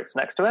asterisk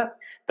next to it.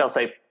 They'll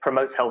say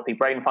promotes healthy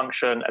brain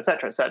function, et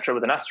cetera,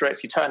 with an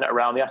asterisk. You turn it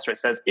around, the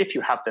asterisk says, if you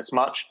have this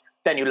much,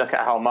 then you look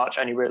at how much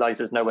and you realize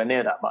there's nowhere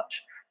near that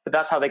much. But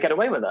that's how they get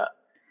away with it.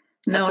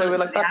 No one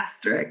looks at the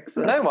asterisk.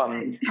 No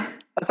one.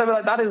 And so we're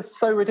like, that is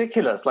so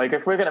ridiculous. Like,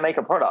 if we're going to make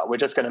a product, we're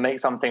just going to make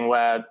something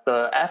where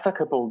the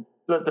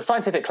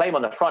scientific claim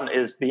on the front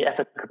is the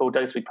ethical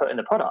dose we put in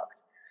the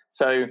product.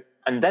 So,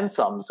 and then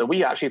some. So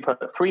we actually put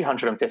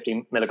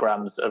 350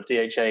 milligrams of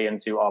DHA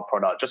into our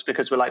product, just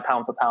because we're like,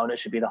 pound for pound, it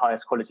should be the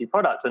highest quality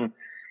product. And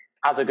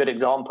as a good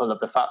example of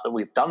the fact that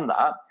we've done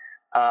that,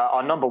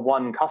 our number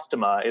one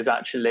customer is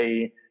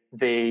actually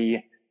the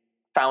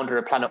founder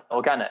of Planet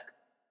Organic.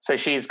 So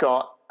she's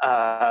got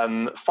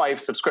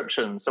 5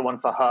 subscriptions, so one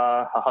for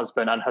her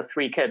husband, and her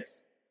 3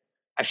 kids.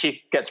 And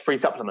she gets free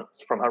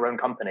supplements from her own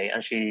company,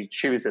 and she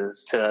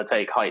chooses to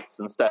take Heights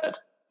instead.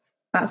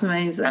 That's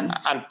amazing.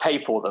 And pay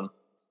for them,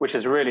 which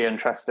is really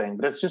interesting.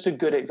 But it's just a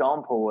good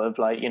example of,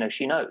 like,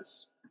 she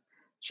knows.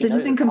 So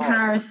just in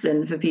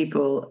comparison for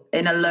people,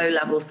 in a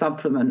low-level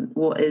supplement,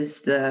 what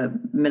is the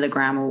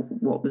milligram, or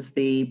what was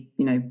the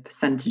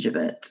percentage of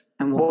it?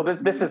 And well,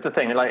 this is the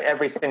thing. Like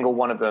every single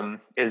one of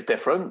them is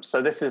different.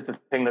 So this is the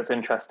thing that's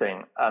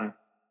interesting.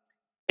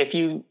 If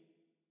you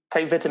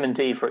take vitamin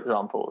D, for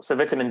example, so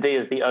vitamin D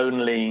is the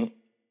only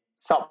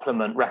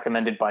supplement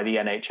recommended by the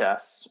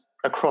NHS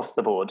across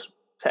the board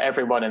to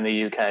everyone in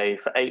the UK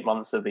for 8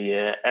 months of the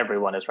year.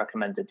 Everyone is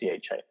recommended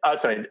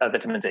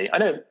vitamin D. I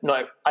know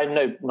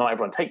not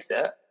everyone takes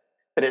it,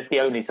 but it's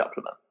the only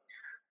supplement.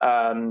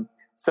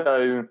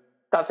 So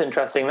that's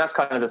interesting. That's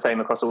kind of the same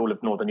across all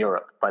of Northern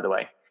Europe, by the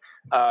way.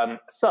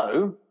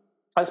 So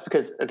that's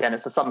because, again,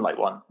 it's a sunlight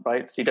one,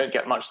 right? So you don't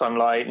get much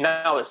sunlight.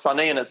 Now it's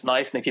sunny and it's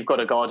nice, and if you've got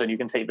a garden, you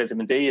can take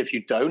vitamin D. If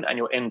you don't, and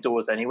you're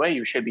indoors anyway,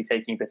 you should be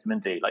taking vitamin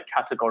D. Like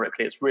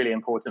categorically, it's really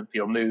important for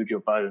your mood,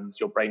 your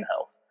bones, your brain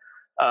health.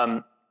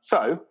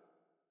 So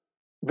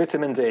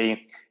vitamin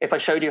D, if I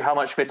showed you how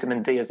much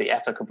vitamin D is the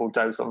applicable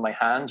dose on my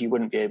hand, you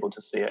wouldn't be able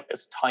to see it.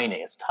 It's tiny.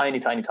 It's tiny,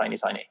 tiny, tiny,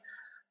 tiny.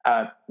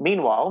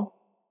 Meanwhile,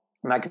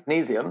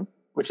 magnesium,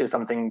 which is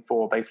something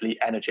for basically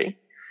energy,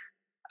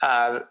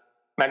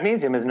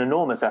 magnesium is an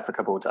enormous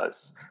applicable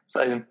dose.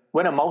 So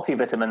when a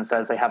multivitamin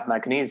says they have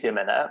magnesium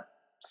in it,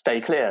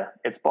 stay clear.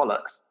 It's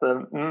bollocks.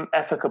 The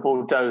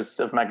applicable dose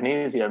of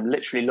magnesium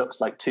literally looks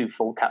like 2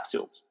 full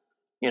capsules.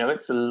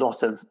 It's a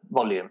lot of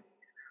volume.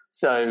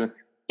 So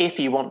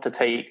if you want to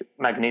take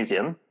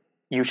magnesium,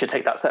 you should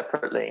take that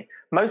separately.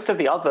 Most of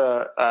the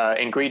other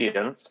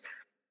ingredients,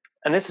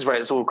 and this is where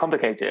it's all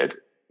complicated,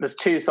 there's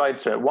 2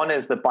 sides to it. One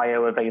is the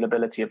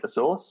bioavailability of the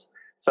source.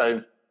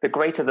 So the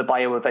greater the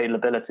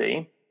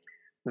bioavailability,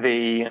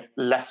 the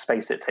less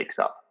space it takes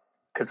up,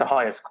 because the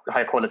higher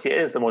quality it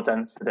is, the more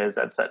dense it is,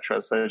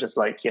 etc. So just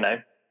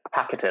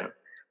pack it in.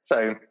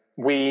 So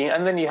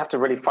and then you have to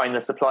really find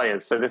the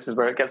suppliers. So this is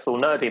where it gets all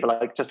nerdy,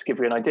 but just to give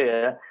you an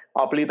idea,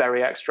 our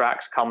blueberry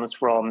extract comes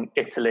from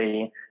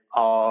Italy.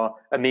 Our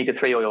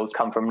omega-3 oils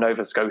come from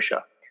Nova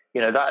Scotia.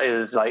 That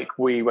is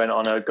we went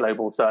on a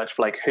global search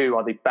for who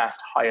are the best,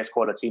 highest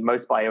quality,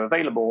 most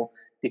bioavailable,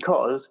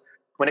 because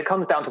when it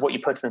comes down to what you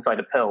put inside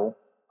a pill,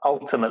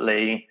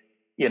 ultimately,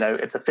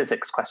 it's a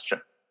physics question.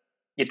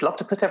 You'd love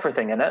to put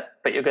everything in it,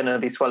 but you're going to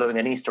be swallowing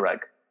an Easter egg.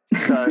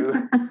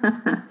 So,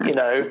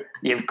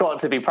 you've got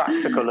to be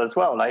practical as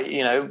well.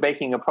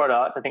 Making a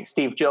product, I think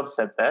Steve Jobs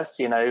said this,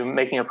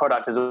 making a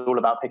product is all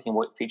about picking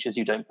what features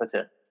you don't put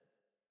in.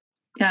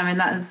 Yeah, I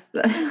mean, I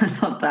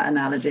love that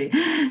analogy.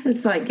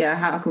 It's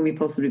how can we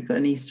possibly put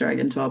an Easter egg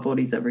into our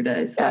bodies every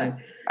day? So, yeah.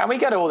 And we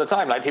get it all the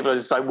time. People are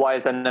just why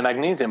is there no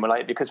magnesium?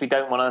 We're because we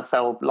don't want to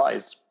sell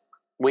lies.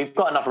 We've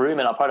got enough room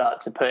in our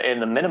product to put in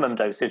the minimum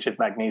dosage of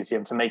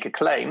magnesium to make a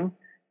claim,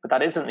 but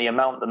that isn't the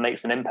amount that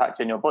makes an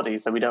impact in your body,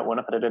 so we don't want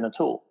to put it in at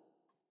all.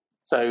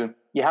 So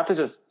you have to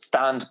just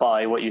stand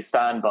by what you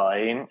stand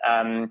by.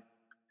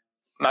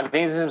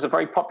 Magnesium is a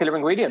very popular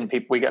ingredient.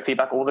 We get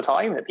feedback all the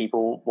time that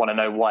people want to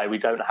know why we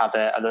don't have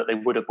it and that they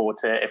would have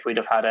bought it if we'd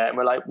have had it. And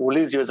we're we'll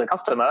lose you as a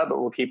customer, but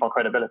we'll keep our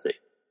credibility.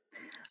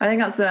 I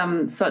think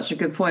that's such a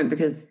good point,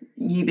 because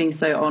you being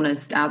so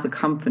honest as a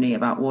company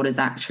about what is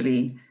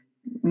actually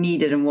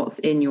needed and what's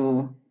in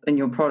your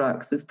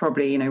products is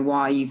probably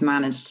why you've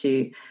managed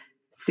to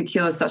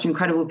secure such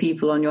incredible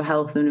people on your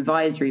health and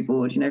advisory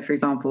board. For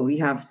example,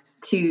 you have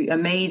 2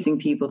 amazing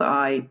people that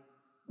I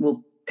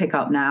will pick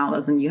up now,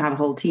 as in you have a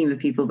whole team of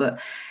people, but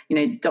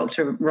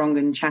Dr.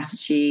 Rangan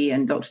Chatterjee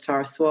and Dr.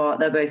 Tara Swart,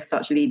 they're both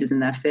such leaders in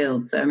their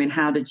field. So I mean,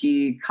 how did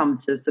you come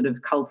to sort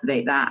of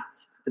cultivate that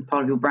as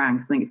part of your brand?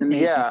 Because I think it's an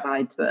amazing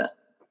side to it.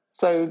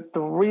 So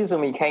the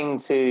reason we came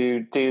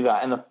to do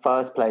that in the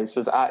first place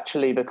was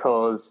actually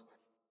because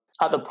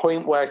at the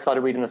point where I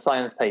started reading the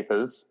science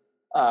papers,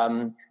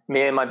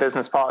 me and my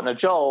business partner,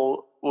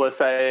 Joel, were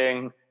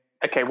saying,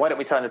 okay, why don't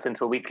we turn this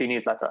into a weekly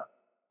newsletter?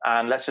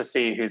 And let's just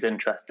see who's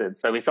interested.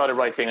 So we started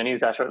writing a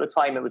newsletter. At the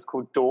time, it was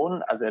called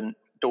Dawn, as in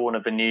dawn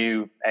of a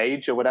new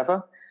age or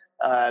whatever.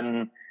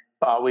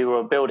 But we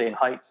were building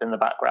heights in the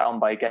background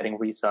by getting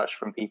research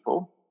from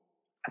people.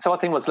 So our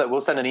thing was, look,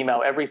 we'll send an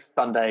email every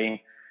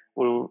Sunday.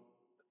 We'll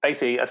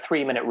basically a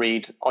 3-minute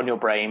read on your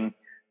brain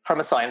from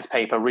a science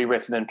paper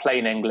rewritten in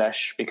plain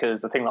English,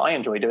 because the thing that I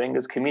enjoy doing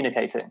is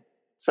communicating.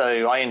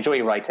 So I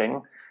enjoy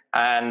writing.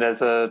 And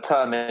there's a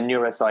term in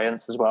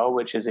neuroscience as well,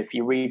 which is if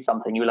you read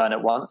something, you learn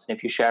it once. And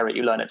if you share it,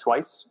 you learn it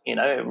twice.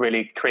 It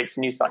really creates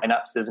new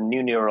synapses and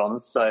new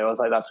neurons. So I was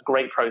that's a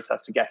great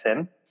process to get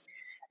in.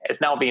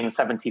 It's now been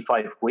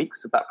 75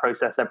 weeks of that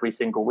process every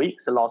single week.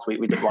 So last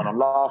week we did one on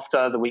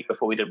laughter. The week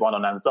before we did one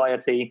on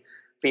anxiety.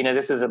 But,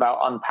 this is about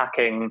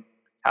unpacking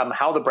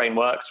how the brain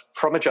works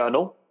from a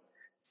journal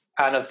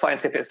and a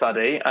scientific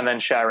study, and then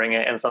sharing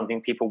it in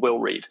something people will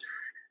read.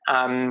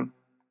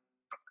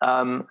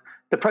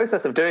 The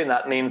process of doing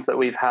that means that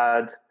we've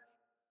had,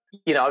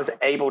 I was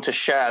able to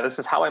share. This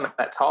is how I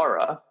met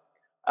Tara.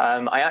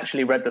 I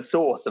actually read the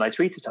source and I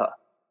tweeted her.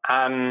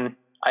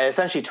 I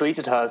essentially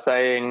tweeted her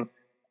saying,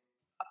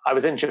 I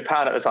was in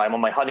Japan at the time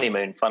on my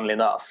honeymoon, funnily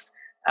enough.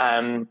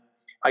 I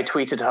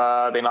tweeted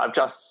her being I've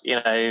just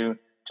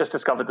just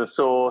discovered the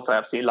source. I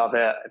absolutely love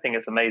it. I think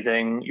it's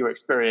amazing. Your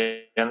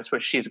experience,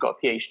 which she's got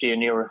a PhD in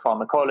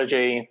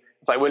neuropharmacology.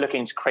 It's like we're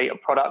looking to create a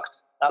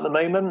product at the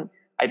moment.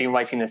 I've been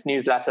writing this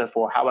newsletter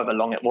for however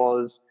long it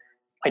was.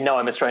 I know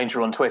I'm a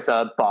stranger on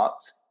Twitter, but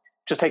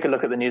just take a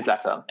look at the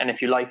newsletter. And if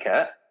you like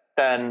it,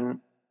 then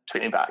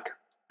tweet me back,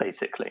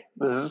 basically.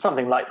 This is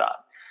something like that.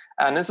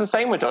 And it's the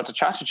same with Dr.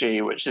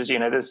 Chatterjee, which is,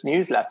 this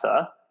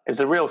newsletter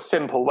is a real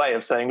simple way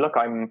of saying, look,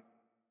 I'm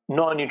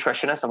not a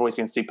nutritionist. I've always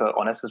been super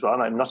honest as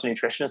well. I'm not a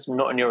nutritionist. I'm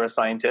not a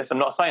neuroscientist. I'm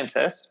not a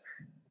scientist,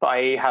 but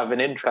I have an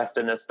interest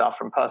in this stuff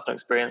from personal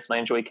experience and I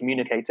enjoy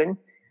communicating.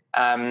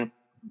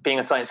 Being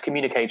a science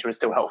communicator is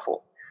still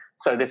helpful.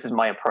 So this is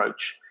my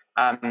approach.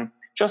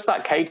 Just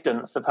that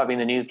cadence of having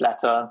the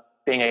newsletter,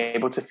 being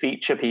able to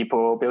feature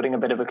people, building a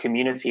bit of a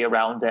community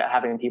around it,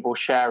 having people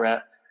share it,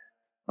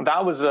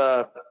 that was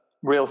a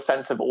real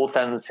sense of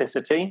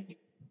authenticity.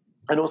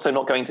 And also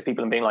not going to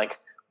people and being like,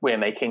 we're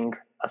making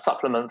a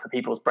supplement for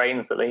people's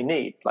brains that they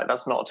need. Like,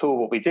 that's not at all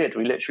what we did.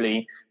 We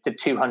literally did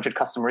 200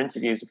 customer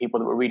interviews with people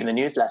that were reading the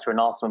newsletter and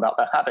asked them about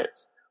their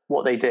habits,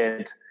 what they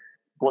did,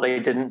 what they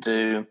didn't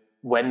do,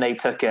 when they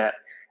took it.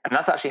 And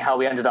that's actually how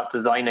we ended up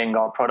designing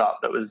our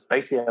product that was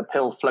basically a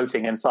pill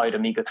floating inside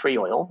omega-3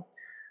 oil,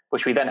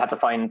 which we then had to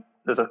find.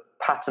 There's a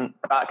patent,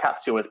 that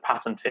capsule is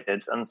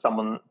patented, and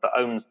someone that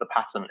owns the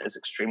patent is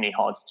extremely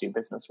hard to do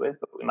business with,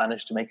 but we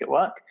managed to make it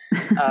work.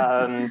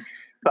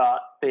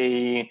 But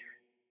the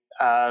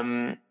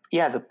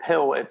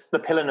pill, it's the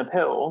pill in a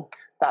pill.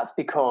 That's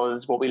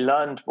because what we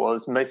learned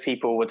was most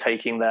people were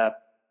taking their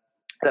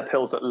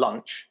pills at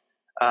lunch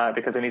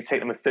because they need to take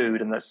them with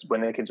food, and that's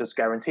when they could just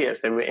guarantee it.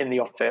 So they were in the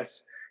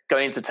office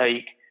going to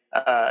take,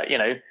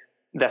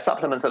 their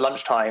supplements at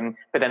lunchtime,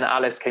 but then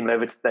Alice came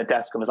over to their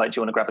desk and was like, do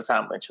you want to grab a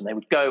sandwich? And they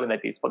would go and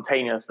they'd be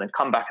spontaneous and then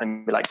come back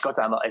and be like, God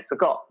damn it, I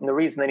forgot. And the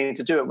reason they needed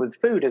to do it with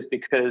food is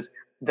because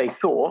they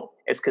thought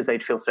it's because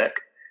they'd feel sick.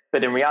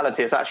 But in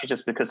reality, it's actually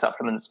just because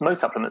most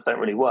supplements don't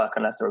really work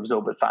unless they're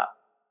absorbed with fat.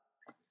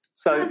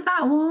 So is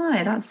that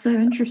why? That's so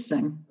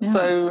interesting. Yeah.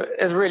 So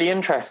it's really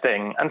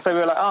interesting. And so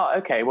we were like,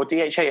 okay, well,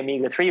 DHA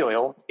omega-3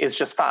 oil is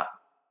just fat.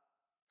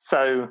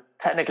 So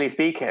technically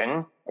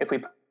speaking, if we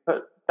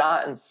put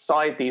that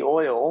inside the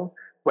oil,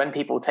 when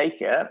people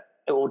take it,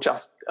 it will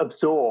just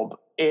absorb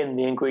in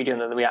the ingredient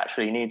that we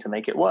actually need to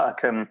make it work.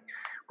 And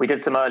we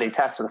did some early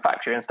tests with the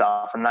factory and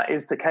stuff, and that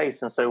is the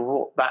case. And so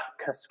what that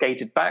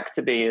cascaded back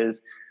to be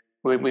is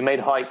we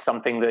made Heights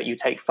something that you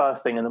take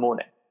first thing in the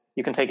morning.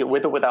 You can take it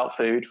with or without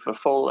food for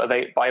full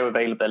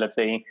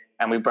bioavailability,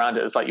 and we brand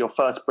it as like your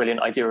first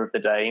brilliant idea of the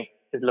day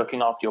is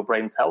looking after your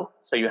brain's health,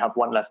 so you have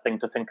one less thing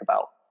to think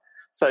about.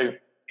 So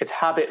it's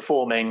habit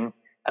forming,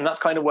 and that's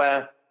kind of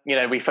where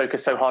we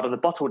focus so hard on the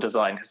bottle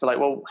design, because like,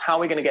 well, how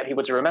are we going to get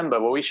people to remember?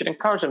 Well, we should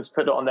encourage them to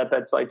put it on their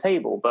bedside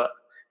table, but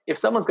if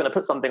someone's going to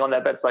put something on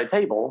their bedside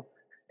table,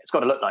 it's got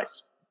to look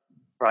nice,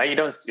 right? You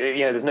don't,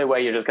 there's no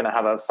way you're just going to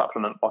have a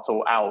supplement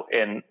bottle out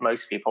in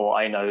most people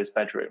I know's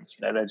bedrooms.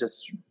 They're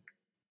just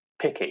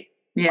picky,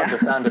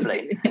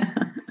 understandably. Yeah.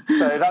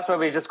 So that's where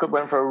we just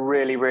went for a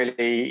really,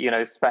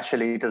 really,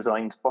 specially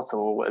designed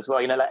bottle as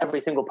well. Like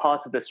every single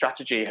part of the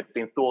strategy had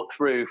been thought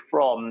through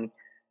from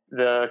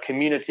the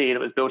community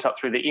that was built up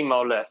through the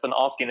email list and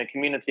asking the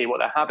community what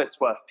their habits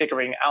were,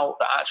 figuring out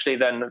that actually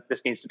then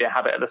this needs to be a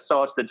habit at the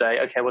start of the day.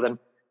 Okay, well then,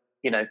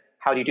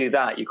 how do you do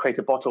that? You create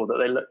a bottle that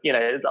they look,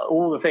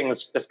 all the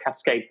things just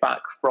cascade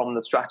back from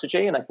the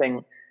strategy. And I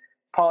think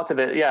part of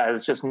it,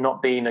 has just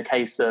not been a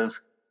case of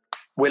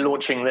we're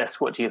launching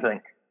this. What do you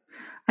think?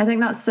 I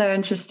think that's so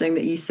interesting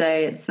that you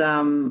say it's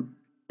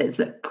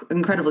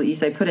incredible that you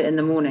say put it in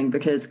the morning,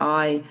 because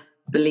I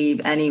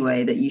believe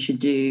anyway that you should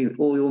do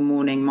all your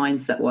morning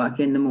mindset work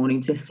in the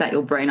morning to set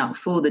your brain up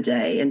for the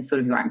day and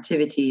sort of your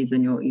activities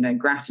and your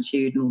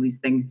gratitude and all these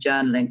things,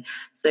 journaling.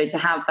 So to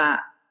have that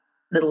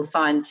little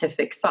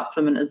scientific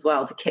supplement as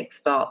well to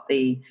kickstart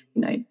the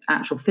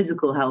actual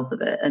physical health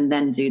of it and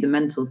then do the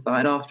mental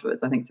side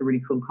afterwards, I think it's a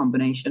really cool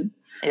combination.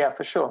 Yeah,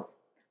 for sure.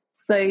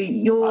 So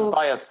I'm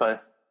biased though.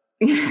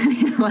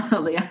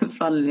 Well, yeah,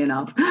 funnily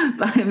enough,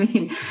 but I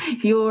mean,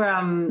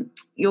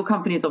 your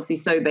company is obviously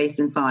so based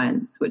in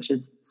science, which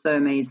is so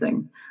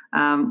amazing.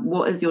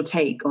 What is your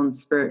take on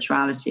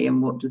spirituality,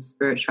 and what does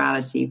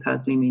spirituality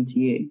personally mean to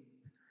you?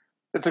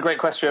 It's a great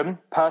question.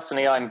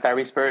 Personally, I'm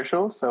very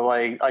spiritual, so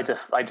I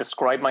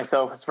describe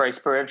myself as very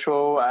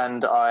spiritual,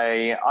 and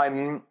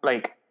I'm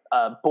like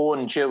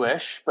born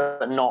Jewish,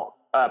 but not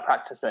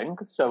practicing.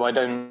 So I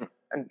don't.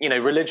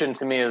 Religion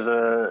to me is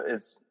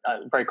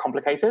very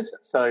complicated.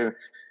 So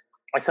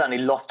I certainly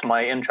lost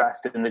my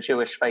interest in the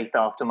Jewish faith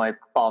after my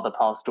father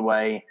passed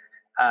away.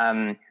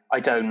 I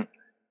don't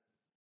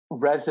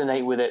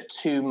resonate with it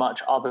too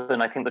much, other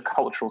than I think the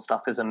cultural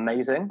stuff is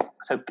amazing.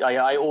 So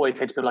I always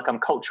say to people, like, I'm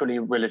culturally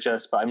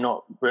religious, but I'm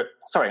not.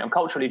 I'm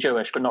culturally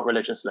Jewish, but not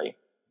religiously.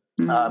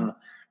 Mm-hmm.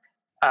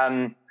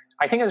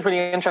 I think it's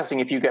really interesting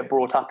if you get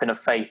brought up in a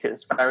faith.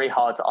 It's very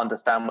hard to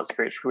understand what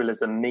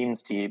spiritualism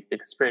means to you,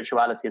 because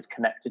spirituality is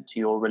connected to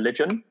your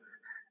religion.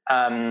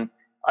 I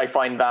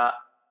found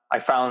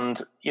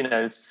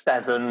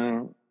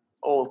 7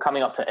 or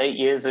coming up to 8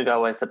 years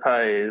ago, I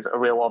suppose, a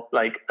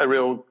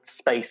real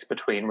space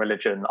between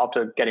religion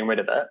after getting rid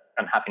of it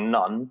and having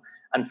none,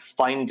 and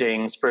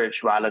finding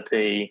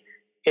spirituality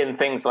in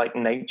things like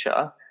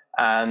nature.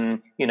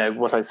 And,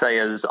 what I say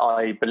is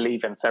I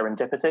believe in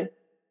serendipity,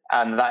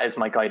 and that is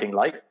my guiding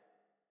light.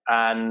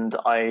 And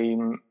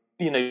I'm,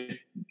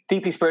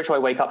 deeply spiritual. I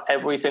wake up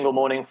every single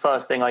morning.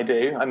 First thing I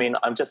do,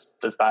 I'm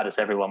just as bad as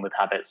everyone with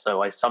habits.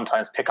 So I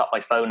sometimes pick up my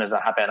phone as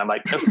a habit and I'm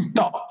like, just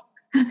stop,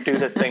 do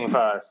this thing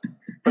first.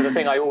 But the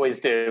thing I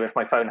always do if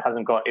my phone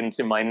hasn't got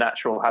into my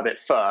natural habit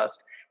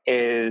first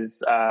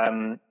is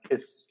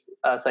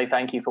say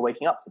thank you for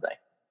waking up today.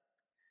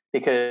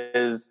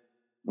 Because,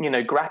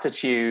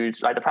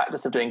 gratitude, like the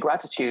practice of doing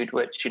gratitude,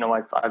 which,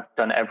 I've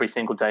done every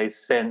single day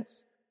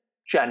since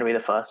January the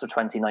 1st of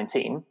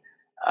 2019.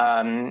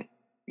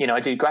 I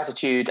do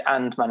gratitude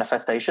and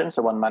manifestation.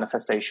 So one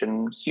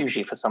manifestation is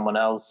usually for someone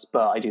else,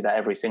 but I do that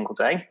every single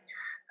day.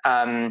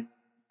 The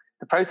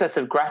process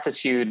of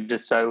gratitude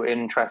is so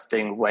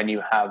interesting when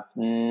you have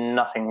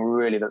nothing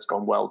really that's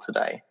gone well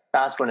today.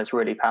 That's when it's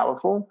really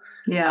powerful.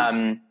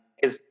 Yeah.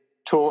 It's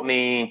taught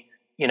me,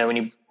 when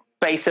you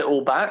base it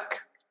all back,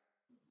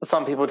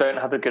 some people don't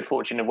have the good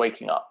fortune of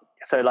waking up.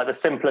 So like the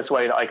simplest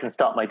way that I can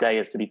start my day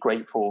is to be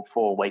grateful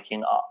for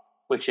waking up,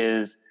 which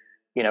is,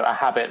 a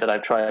habit that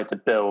I've tried to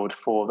build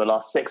for the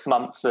last 6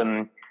 months.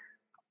 And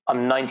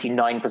I'm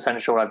 99%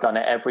 sure I've done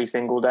it every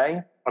single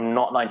day. I'm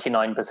not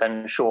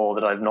 99% sure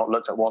that I've not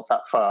looked at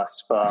WhatsApp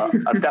first, but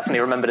I've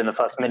definitely remembered in the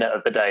first minute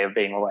of the day of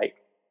being awake.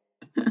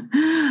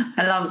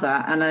 I love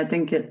that. And I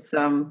think it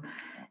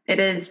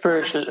is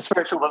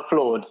spiritual but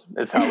flawed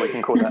is how we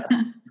can call it.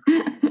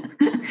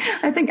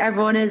 I think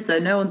everyone is, so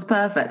no one's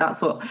perfect.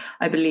 That's what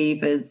I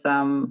believe is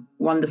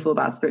wonderful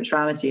about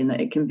spirituality, and that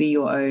it can be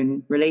your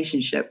own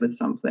relationship with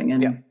something.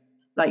 And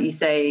like you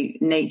say,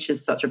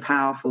 nature's such a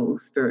powerful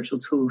spiritual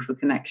tool for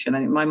connection. I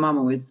think my mum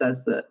always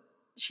says that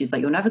she's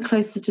like, you're never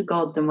closer to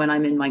God than when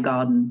I'm in my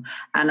garden.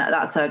 And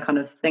that's her kind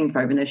of thing for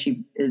her, even though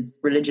she is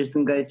religious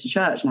and goes to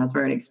church and has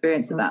her own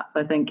experience of that.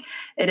 So I think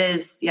it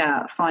is,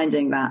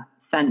 finding that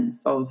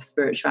sense of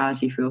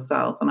spirituality for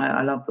yourself. And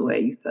I love the way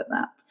you put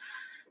that.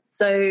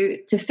 So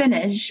to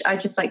finish,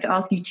 I'd just like to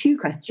ask you 2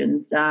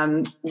 questions.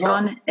 Sure.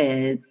 One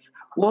is,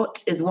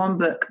 what is one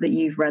book that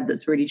you've read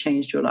that's really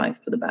changed your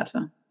life for the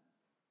better?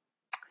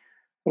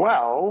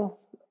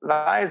 Well,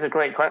 that is a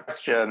great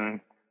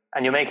question.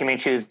 And you're making me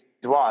choose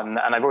one.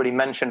 And I've already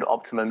mentioned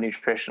Optimum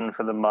Nutrition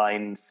for the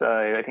Mind.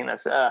 So I think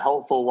that's a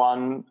helpful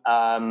one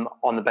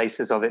on the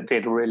basis of it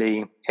did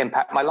really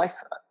impact my life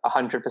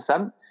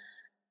 100%.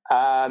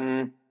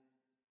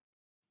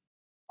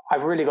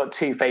 I've really got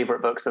 2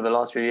 favorite books of the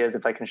last few years,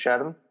 if I can share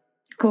them.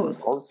 Of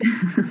course.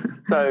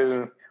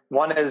 So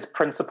one is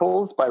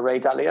Principles by Ray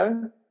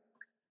Dalio,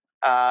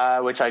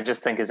 which I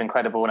just think is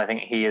incredible. And I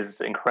think he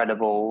is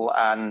incredible.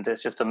 And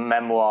it's just a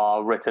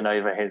memoir written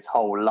over his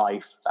whole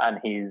life. And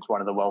he's one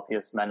of the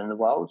wealthiest men in the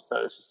world.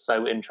 So it's just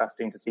so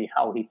interesting to see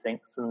how he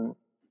thinks and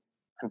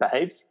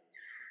behaves,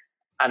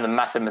 and the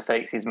massive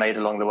mistakes he's made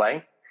along the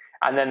way.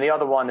 And then the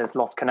other one is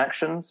Lost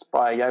Connections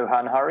by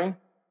Johann Hari,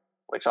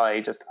 which I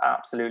just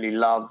absolutely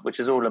love, which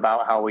is all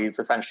about how we've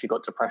essentially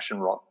got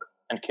depression wrong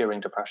and curing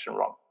depression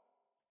wrong.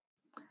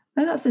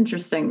 Oh, that's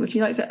interesting. Would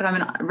you like to?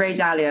 Ray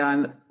Dalio,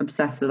 I'm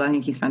obsessed with. I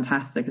think he's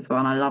fantastic as well,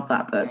 and I love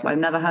that book. But I've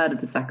never heard of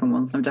the second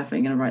one, so I'm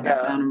definitely going to write that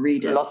down and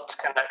read it. Lost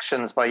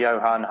Connections by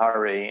Johann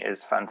Hari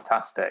is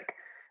fantastic.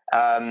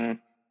 And,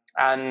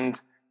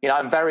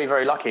 I'm very,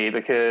 very lucky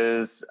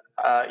because,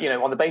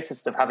 on the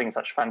basis of having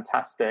such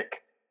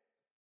fantastic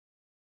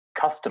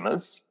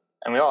customers,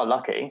 and we are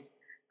lucky,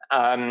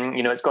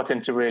 it's got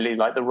into really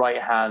like the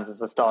right hands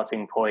as a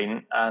starting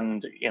point,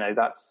 and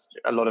that's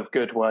a lot of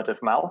good word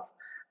of mouth.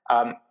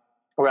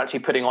 We're actually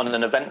putting on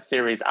an event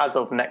series as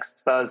of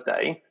next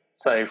Thursday.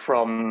 So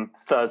from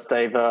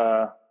Thursday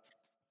the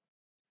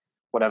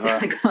whatever.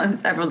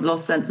 Everyone's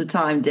lost sense of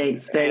time,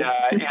 date, space.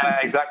 Yeah,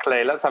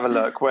 exactly. Let's have a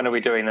look. When are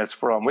we doing this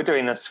from? We're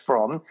doing this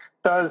from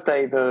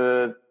Thursday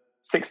the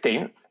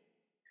 16th.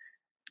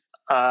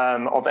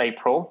 Of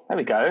April. There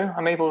we go.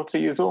 I'm able to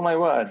use all my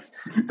words.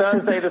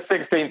 Thursday, the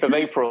 16th of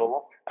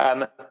April,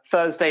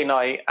 Thursday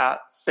night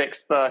at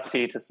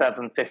 6:30 to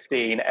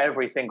 7:15,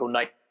 every single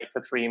night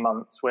for 3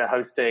 months, we're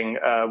hosting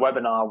a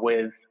webinar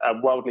with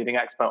a world-leading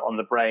expert on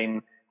the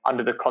brain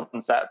under the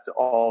concept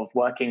of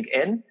working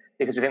in,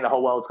 because we think the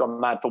whole world's gone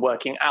mad for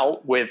working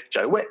out with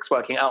Joe Wicks,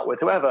 working out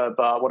with whoever,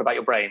 but what about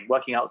your brain?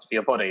 Working out's for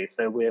your body.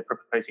 So we're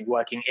proposing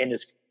working in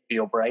is for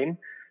your brain.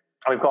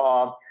 We've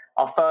got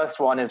our first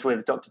one is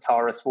with Dr.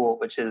 Tara Swart,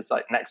 which is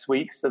like next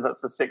week. So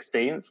that's the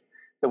 16th.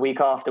 The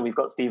week after, we've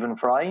got Stephen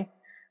Fry.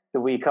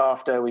 The week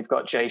after, we've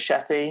got Jay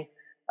Shetty.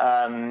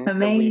 Amazing.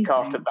 The week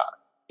after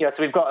that.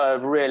 So we've got a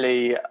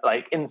really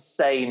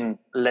insane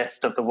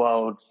list of the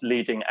world's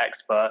leading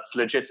experts,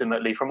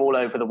 legitimately from all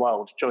over the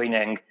world,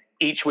 joining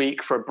each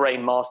week for a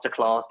brain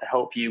masterclass to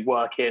help you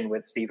work in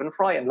with Stephen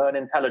Fry and learn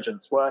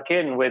intelligence, work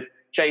in with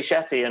Jay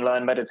Shetty and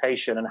learn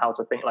meditation and how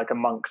to think like a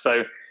monk.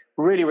 So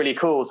really, really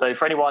cool. So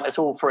for anyone, it's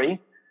all free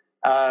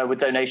with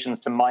donations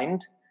to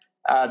Mind.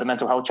 the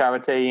mental health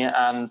charity.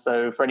 And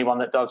so for anyone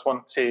that does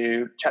want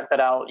to check that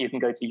out, you can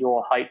go to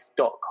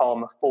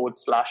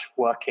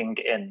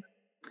yourheights.com/working-in.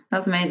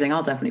 That's amazing.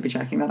 I'll definitely be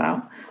checking that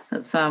out.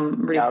 That's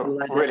really cool.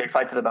 I'm really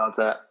excited about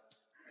it.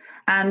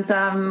 And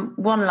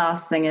one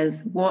last thing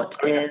is,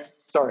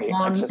 sorry,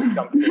 I just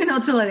jumped in.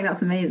 Not at all. I think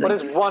that's amazing. What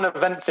is one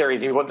event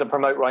series you want to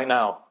promote right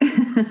now?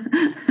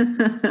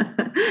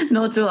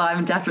 Not at all.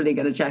 I'm definitely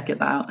going to check it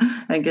out.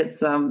 I think it's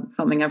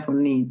something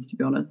everyone needs, to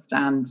be honest.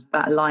 And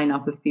that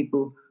lineup of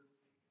people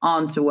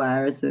aren't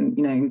aware is,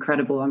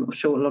 incredible. I'm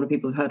sure a lot of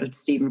people have heard of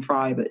Stephen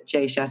Fry, but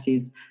Jay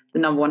Shetty's the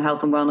 #1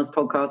 health and wellness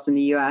podcast in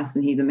the US,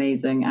 and he's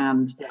amazing.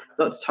 And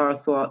Dr. Tara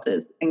Swart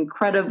is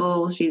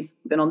incredible. She's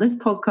been on this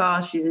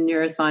podcast. She's a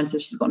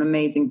neuroscientist. She's got an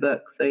amazing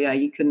book. So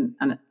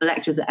and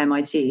lectures at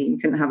MIT. You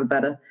couldn't have a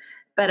better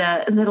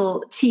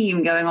little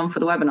team going on for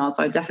the webinar.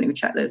 So I definitely would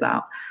check those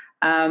out.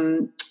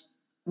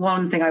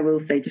 One thing I will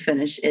say to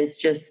finish is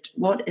just,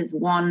 what is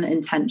one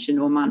intention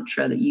or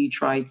mantra that you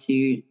try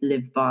to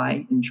live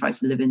by and try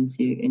to live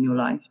into in your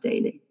life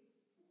daily?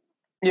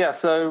 Yeah,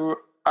 so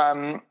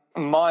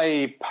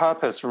my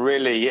purpose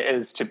really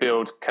is to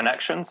build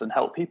connections and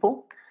help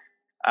people.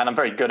 And I'm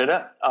very good at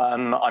it.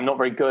 I'm not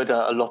very good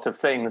at a lot of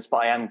things, but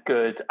I am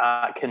good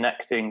at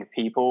connecting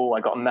people. I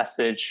got a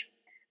message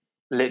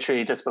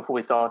literally just before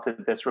we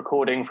started this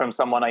recording from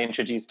someone. I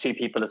introduced 2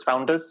 people as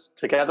founders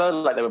together.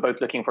 Like, they were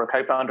both looking for a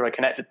co-founder. I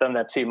connected them.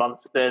 They're 2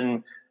 months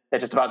in. They're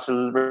just about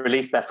to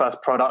release their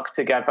first product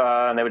together.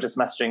 And they were just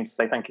messaging to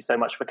say, thank you so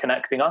much for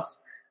connecting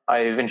us.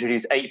 I've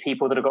introduced 8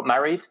 people that have got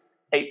married,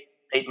 8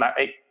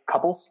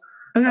 couples.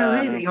 Oh,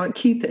 amazing. You're like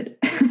Cupid.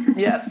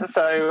 Yes.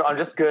 So I'm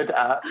just good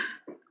at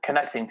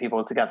connecting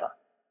people together.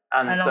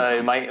 And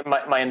so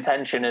my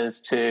intention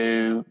is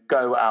to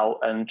go out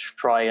and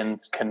try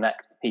and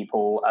connect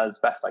people as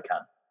best I can.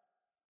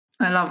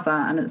 I love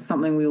that. And it's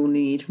something we all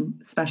need,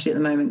 especially at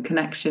the moment,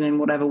 connection in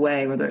whatever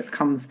way, whether it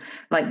comes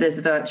like this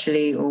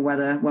virtually or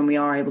whether when we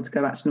are able to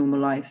go back to normal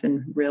life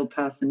in real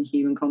person,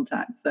 human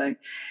contact. So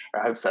I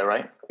hope so,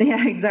 right?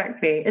 Yeah,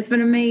 exactly. It's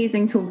been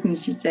amazing talking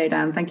to you today,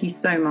 Dan. Thank you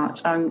so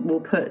much.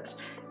 We'll put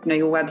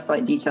your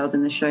website details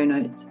in the show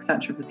notes,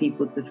 etc., for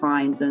people to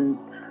find. And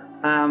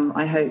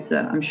I hope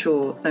that, I'm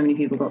sure so many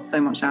people got so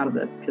much out of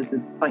this, because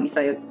it's, like you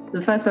say,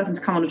 the first person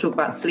to come on to talk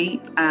about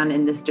sleep and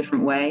in this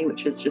different way,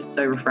 which is just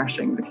so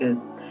refreshing,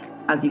 because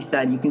as you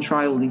said, you can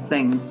try all these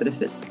things, but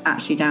if it's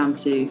actually down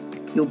to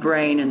your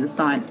brain and the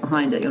science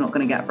behind it, you're not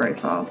going to get very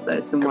far. So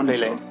it's been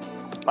completely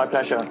wonderful. My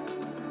pleasure.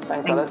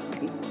 Thanks, Alice.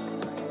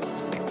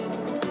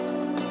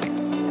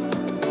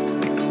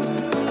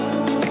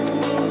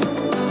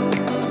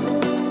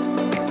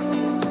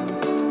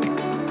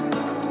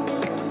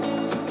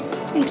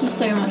 Thank you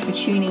so much for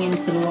tuning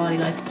into the Lawali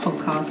Life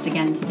podcast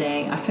again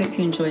today. I hope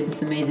you enjoyed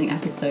this amazing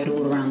episode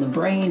all around the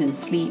brain and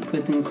sleep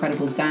with the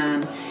incredible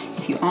Dan.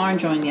 If you are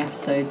enjoying the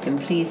episodes, then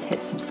please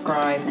hit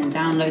subscribe and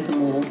download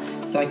them all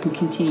so I can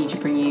continue to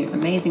bring you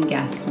amazing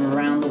guests from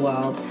around the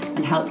world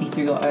and help you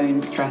through your own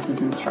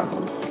stresses and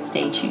struggles.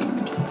 Stay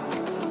tuned.